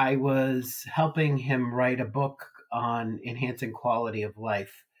year, I was helping him write a book on enhancing quality of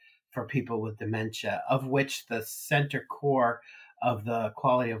life for people with dementia, of which the center core of the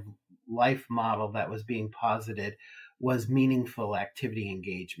quality of life model that was being posited was meaningful activity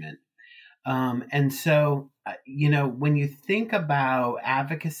engagement. And so, when you think about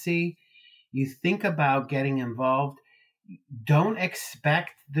advocacy, you think about getting involved, don't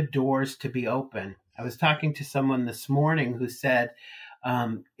expect the doors to be open. I was talking to someone this morning who said,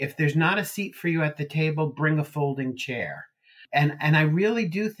 if there's not a seat for you at the table, bring a folding chair. And I really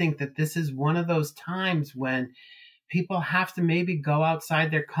do think that this is one of those times when people have to maybe go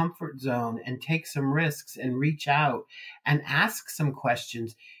outside their comfort zone and take some risks and reach out and ask some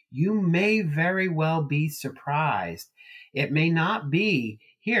questions. You may very well be surprised. It may not be,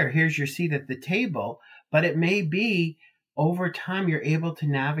 here's your seat at the table, but it may be over time you're able to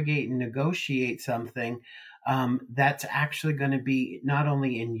navigate and negotiate something that's actually going to be not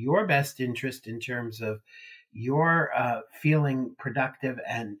only in your best interest in terms of your feeling productive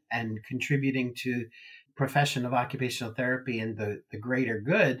and contributing to profession of occupational therapy and the greater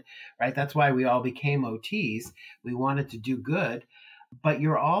good, right? That's why we all became OTs. We wanted to do good, but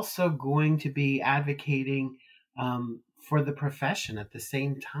you're also going to be advocating for the profession at the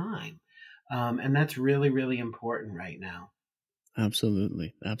same time. And that's really, really important right now.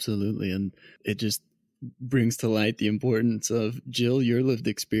 Absolutely. Absolutely. And it just brings to light the importance of, Jill, your lived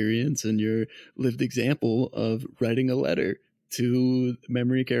experience and your lived example of writing a letter to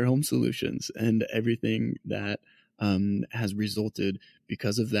Memory Care Home Solutions and everything that has resulted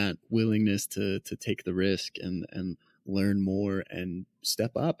because of that willingness to take the risk and learn more and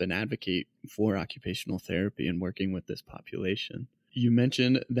step up and advocate for occupational therapy and working with this population. You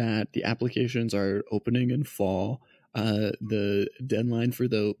mentioned that the applications are opening in fall. The deadline for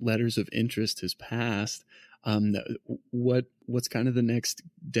the letters of interest has passed. What's kind of the next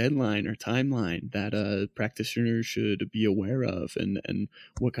deadline or timeline that practitioners should be aware of, and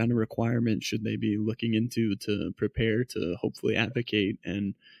what kind of requirements should they be looking into to prepare to hopefully advocate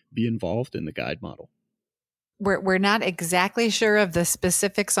and be involved in the guide model? We're not exactly sure of the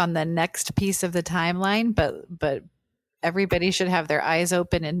specifics on the next piece of the timeline, but everybody should have their eyes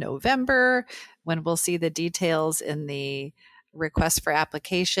open in November when we'll see the details in the request for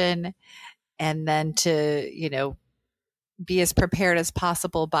application, and then to, be as prepared as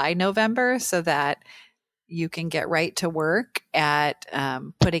possible by November so that you can get right to work at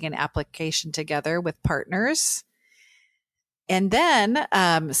putting an application together with partners. And then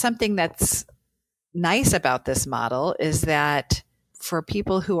something that's nice about this model is that for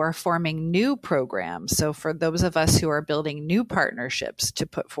people who are forming new programs, so for those of us who are building new partnerships to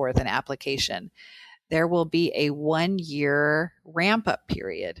put forth an application, there will be a 1-year ramp-up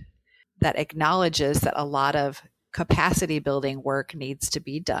period that acknowledges that a lot of capacity building work needs to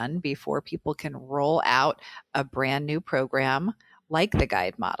be done before people can roll out a brand new program like the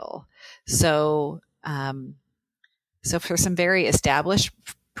guide model. So for some very established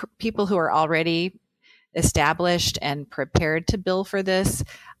people who are already established and prepared to bill for this,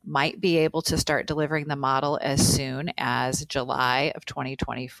 might be able to start delivering the model as soon as July of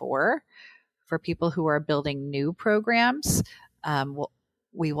 2024. For people who are building new programs,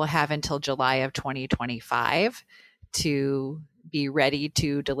 we will have until July of 2025 to be ready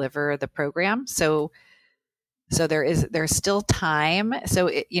to deliver the program. So there's still time. So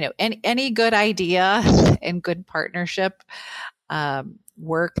any good idea and good partnership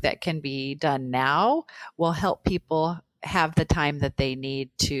work that can be done now will help people have the time that they need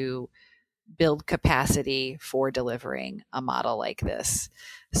to build capacity for delivering a model like this.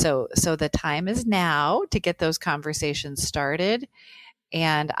 So the time is now to get those conversations started.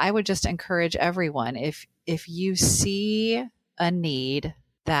 And I would just encourage everyone, if you see a need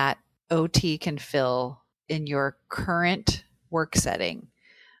that OT can fill in your current work setting,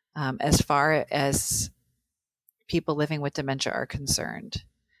 as far as people living with dementia are concerned,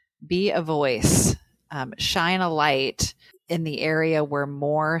 be a voice, shine a light in the area where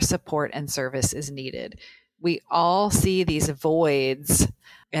more support and service is needed. We all see these voids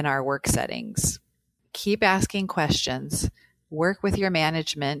in our work settings. Keep asking questions. Work with your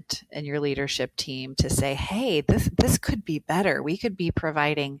management and your leadership team to say, hey, this could be better. We could be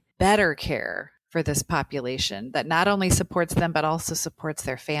providing better care for this population that not only supports them, but also supports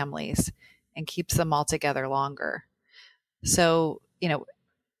their families and keeps them all together longer. So,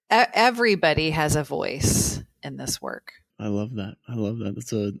 everybody has a voice in this work. I love that.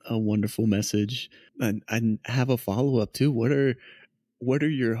 That's a wonderful message. And I have a follow-up too. What are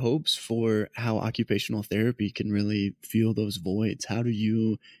your hopes for how occupational therapy can really fill those voids? How do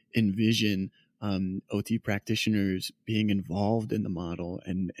you envision OT practitioners being involved in the model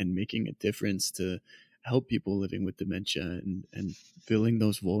and making a difference to help people living with dementia and filling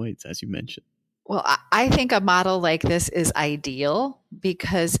those voids, as you mentioned? Well, I think a model like this is ideal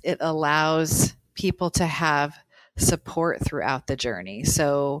because it allows people to have support throughout the journey.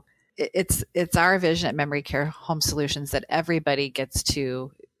 So it's our vision at Memory Care Home Solutions that everybody gets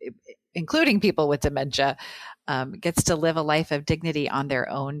to, including people with dementia, gets to live a life of dignity on their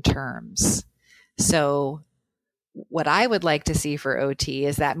own terms. So what I would like to see for OT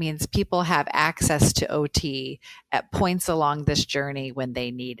is that means people have access to OT at points along this journey when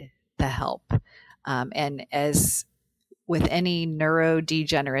they need the help. And as with any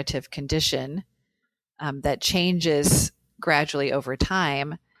neurodegenerative condition that changes gradually over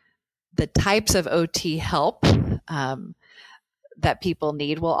time, the types of OT help that people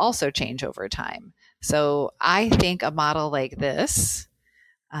need will also change over time. So I think a model like this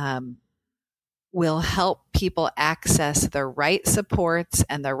will help people access the right supports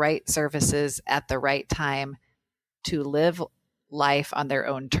and the right services at the right time to live life on their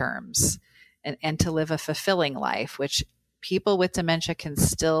own terms and to live a fulfilling life, which people with dementia can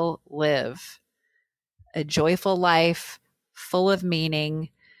still live. A joyful life full of meaning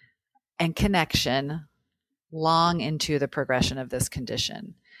and connection long into the progression of this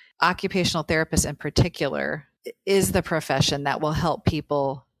condition. Occupational therapists in particular is the profession that will help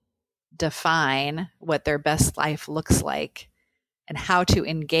people define what their best life looks like and how to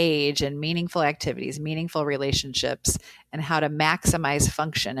engage in meaningful activities, meaningful relationships, and how to maximize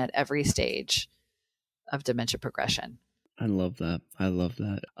function at every stage of dementia progression. I love that. I love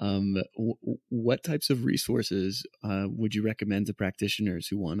that. What types of resources would you recommend to practitioners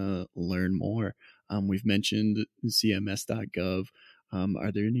who want to learn more? We've mentioned cms.gov.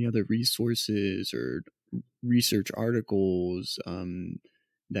 Are there any other resources or research articles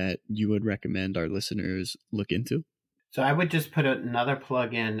that you would recommend our listeners look into? So I would just put another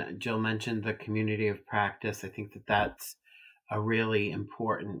plug in. Jill mentioned the community of practice. I think that that's a really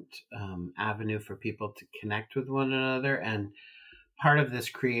important avenue for people to connect with one another. And part of this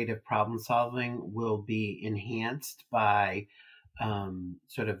creative problem solving will be enhanced by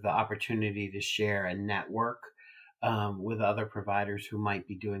sort of the opportunity to share and network with other providers who might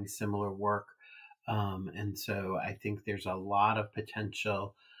be doing similar work. And so I think there's a lot of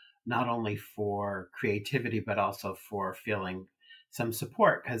potential, not only for creativity, but also for feeling some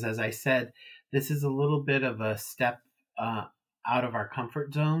support. Because as I said, this is a little bit of a step out of our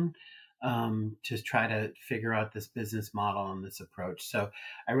comfort zone to try to figure out this business model and this approach. So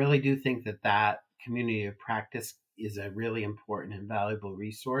I really do think that that community of practice is a really important and valuable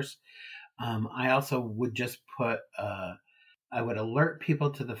resource. I also would just put, I would alert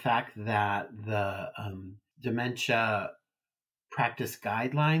people to the fact that the dementia practice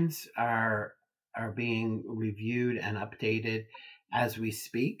guidelines are being reviewed and updated as we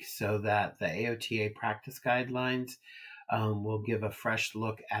speak, so that the AOTA practice guidelines will give a fresh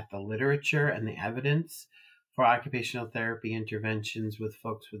look at the literature and the evidence for occupational therapy interventions with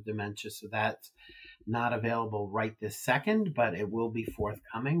folks with dementia. So that's not available right this second, but it will be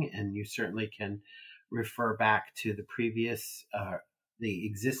forthcoming, and you certainly can refer back to the previous, the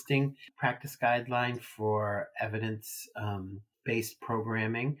existing practice guideline for evidence-based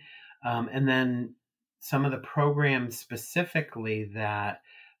programming. And then some of the programs specifically that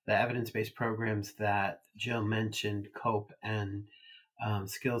the evidence-based programs that Jill mentioned, COPE and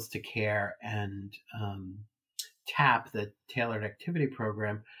Skills to Care and TAP, the Tailored Activity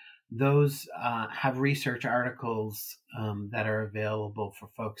Program, those have research articles that are available for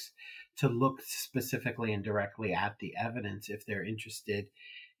folks to look specifically and directly at the evidence if they're interested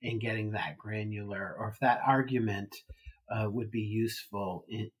in getting that granular, or if that argument would be useful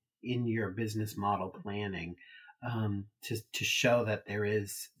in your business model planning, to show that there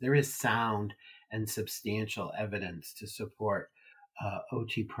is sound and substantial evidence to support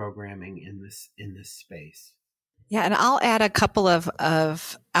OT programming in this space. Yeah, and I'll add a couple of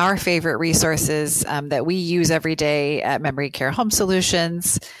our favorite resources that we use every day at Memory Care Home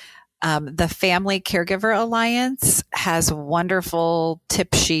Solutions. The Family Caregiver Alliance has wonderful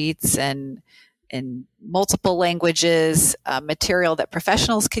tip sheets and in multiple languages, material that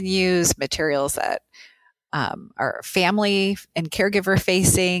professionals can use, materials that are family and caregiver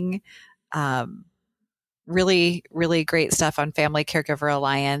facing. Really, really great stuff on Family Caregiver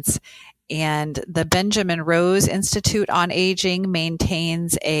Alliance. And the Benjamin Rose Institute on Aging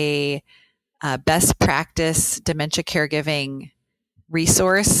maintains a best practice dementia caregiving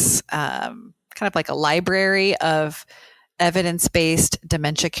resource, kind of like a library of evidence-based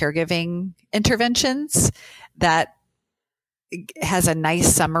dementia caregiving interventions that has a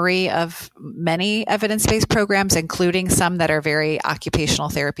nice summary of many evidence-based programs, including some that are very occupational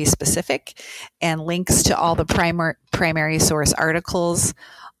therapy specific, and links to all the primary source articles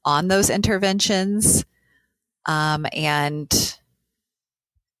on those interventions. And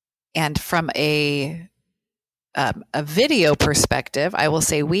from a video perspective, I will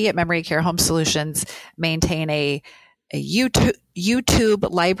say we at Memory Care Home Solutions maintain a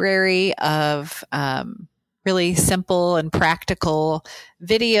YouTube library of really simple and practical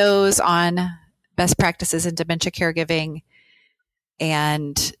videos on best practices in dementia caregiving.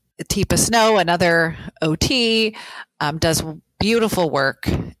 And Teepa Snow, another OT, does beautiful work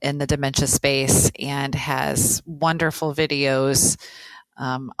in the dementia space and has wonderful videos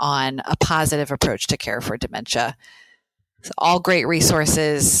on a positive approach to care for dementia. So all great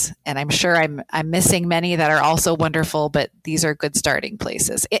resources, and I'm sure I'm missing many that are also wonderful, but these are good starting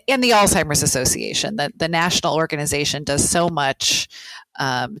places. And the Alzheimer's Association, the national organization, does so much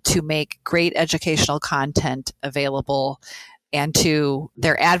to make great educational content available, and to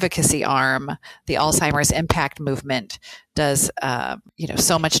their advocacy arm, the Alzheimer's Impact Movement, does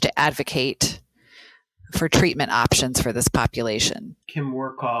so much to advocate for treatment options for this population. Kim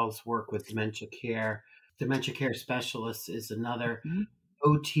Workall's work with dementia care. Dementia Care Specialists is another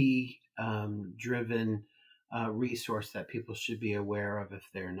OT driven resource that people should be aware of if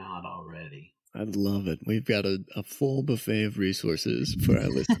they're not already. I love it. We've got a full buffet of resources for our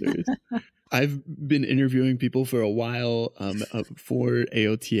listeners. I've been interviewing people for a while for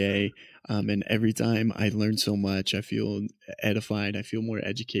AOTA, and every time I learn so much. I feel edified. I feel more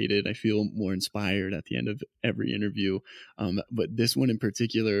educated. I feel more inspired at the end of every interview. But this one in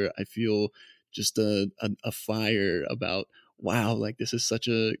particular, I feel just a fire about, wow, like this is such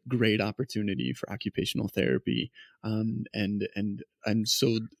a great opportunity for occupational therapy. And I'm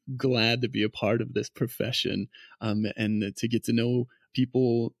so glad to be a part of this profession, and to get to know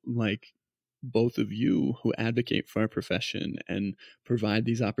people like both of you who advocate for our profession and provide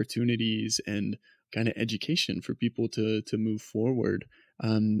these opportunities and kind of education for people to move forward.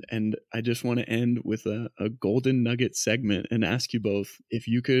 And I just want to end with a golden nugget segment and ask you both if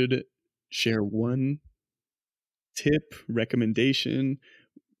you could share one tip, recommendation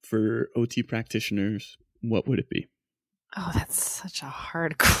for OT practitioners, what would it be? Oh, that's such a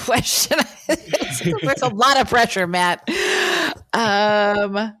hard question. There's a lot of pressure, Matt.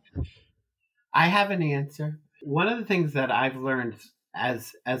 I have an answer. One of the things that I've learned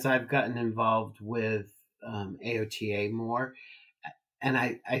as I've gotten involved with AOTA more, and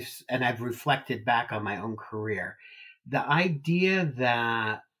I've reflected back on my own career, the idea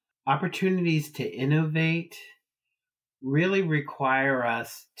that opportunities to innovate really require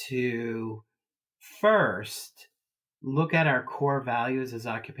us to first look at our core values as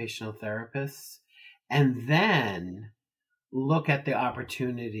occupational therapists, and then look at the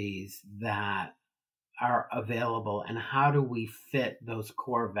opportunities that are available and how do we fit those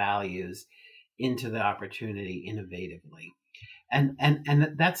core values into the opportunity innovatively. And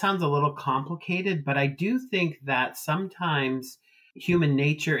that sounds a little complicated, but I do think that sometimes human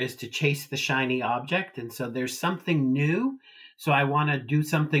nature is to chase the shiny object. And so there's something new. So I want to do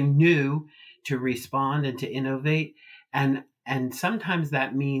something new to respond and to innovate. And sometimes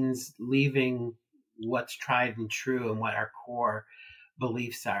that means leaving what's tried and true and what our core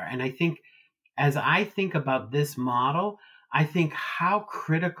beliefs are. And I think as I think about this model, I think how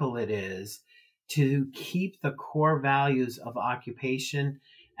critical it is to keep the core values of occupation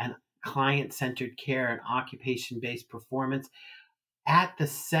and client-centered care and occupation-based performance at the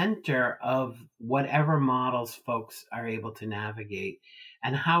center of whatever models folks are able to navigate,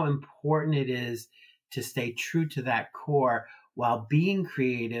 and how important it is to stay true to that core while being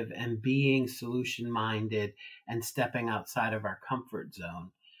creative and being solution-minded and stepping outside of our comfort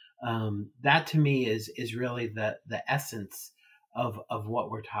zone. That to me is really the essence of what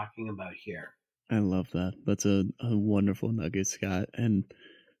we're talking about here. I love that. That's a wonderful nugget, Scott. And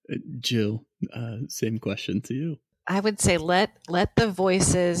Jill, same question to you. I would say let the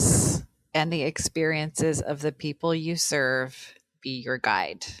voices and the experiences of the people you serve be your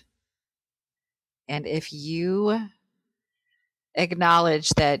guide. And if you acknowledge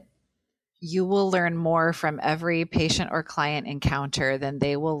that you will learn more from every patient or client encounter than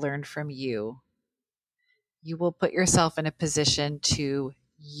they will learn from you, you will put yourself in a position to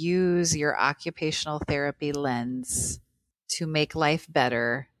use your occupational therapy lens to make life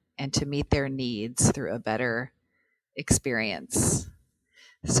better and to meet their needs through a better experience.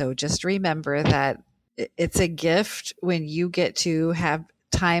 So just remember that it's a gift when you get to have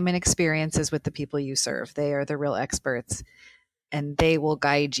time and experiences with the people you serve. They are the real experts, and they will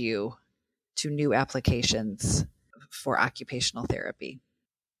guide you to new applications for occupational therapy.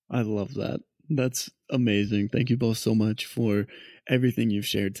 I love that. That's amazing. Thank you both so much for everything you've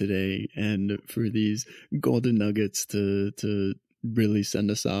shared today and for these golden nuggets to really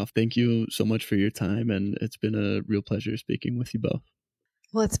send us off. Thank you so much for your time, and it's been a real pleasure speaking with you both.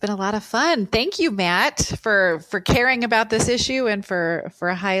 Well, it's been a lot of fun. Thank you, Matt, for caring about this issue and for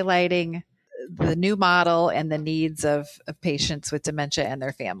highlighting the new model and the needs of patients with dementia and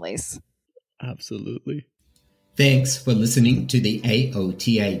their families. Absolutely. Thanks for listening to the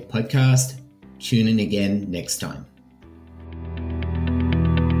AOTA podcast. Tune in again next time.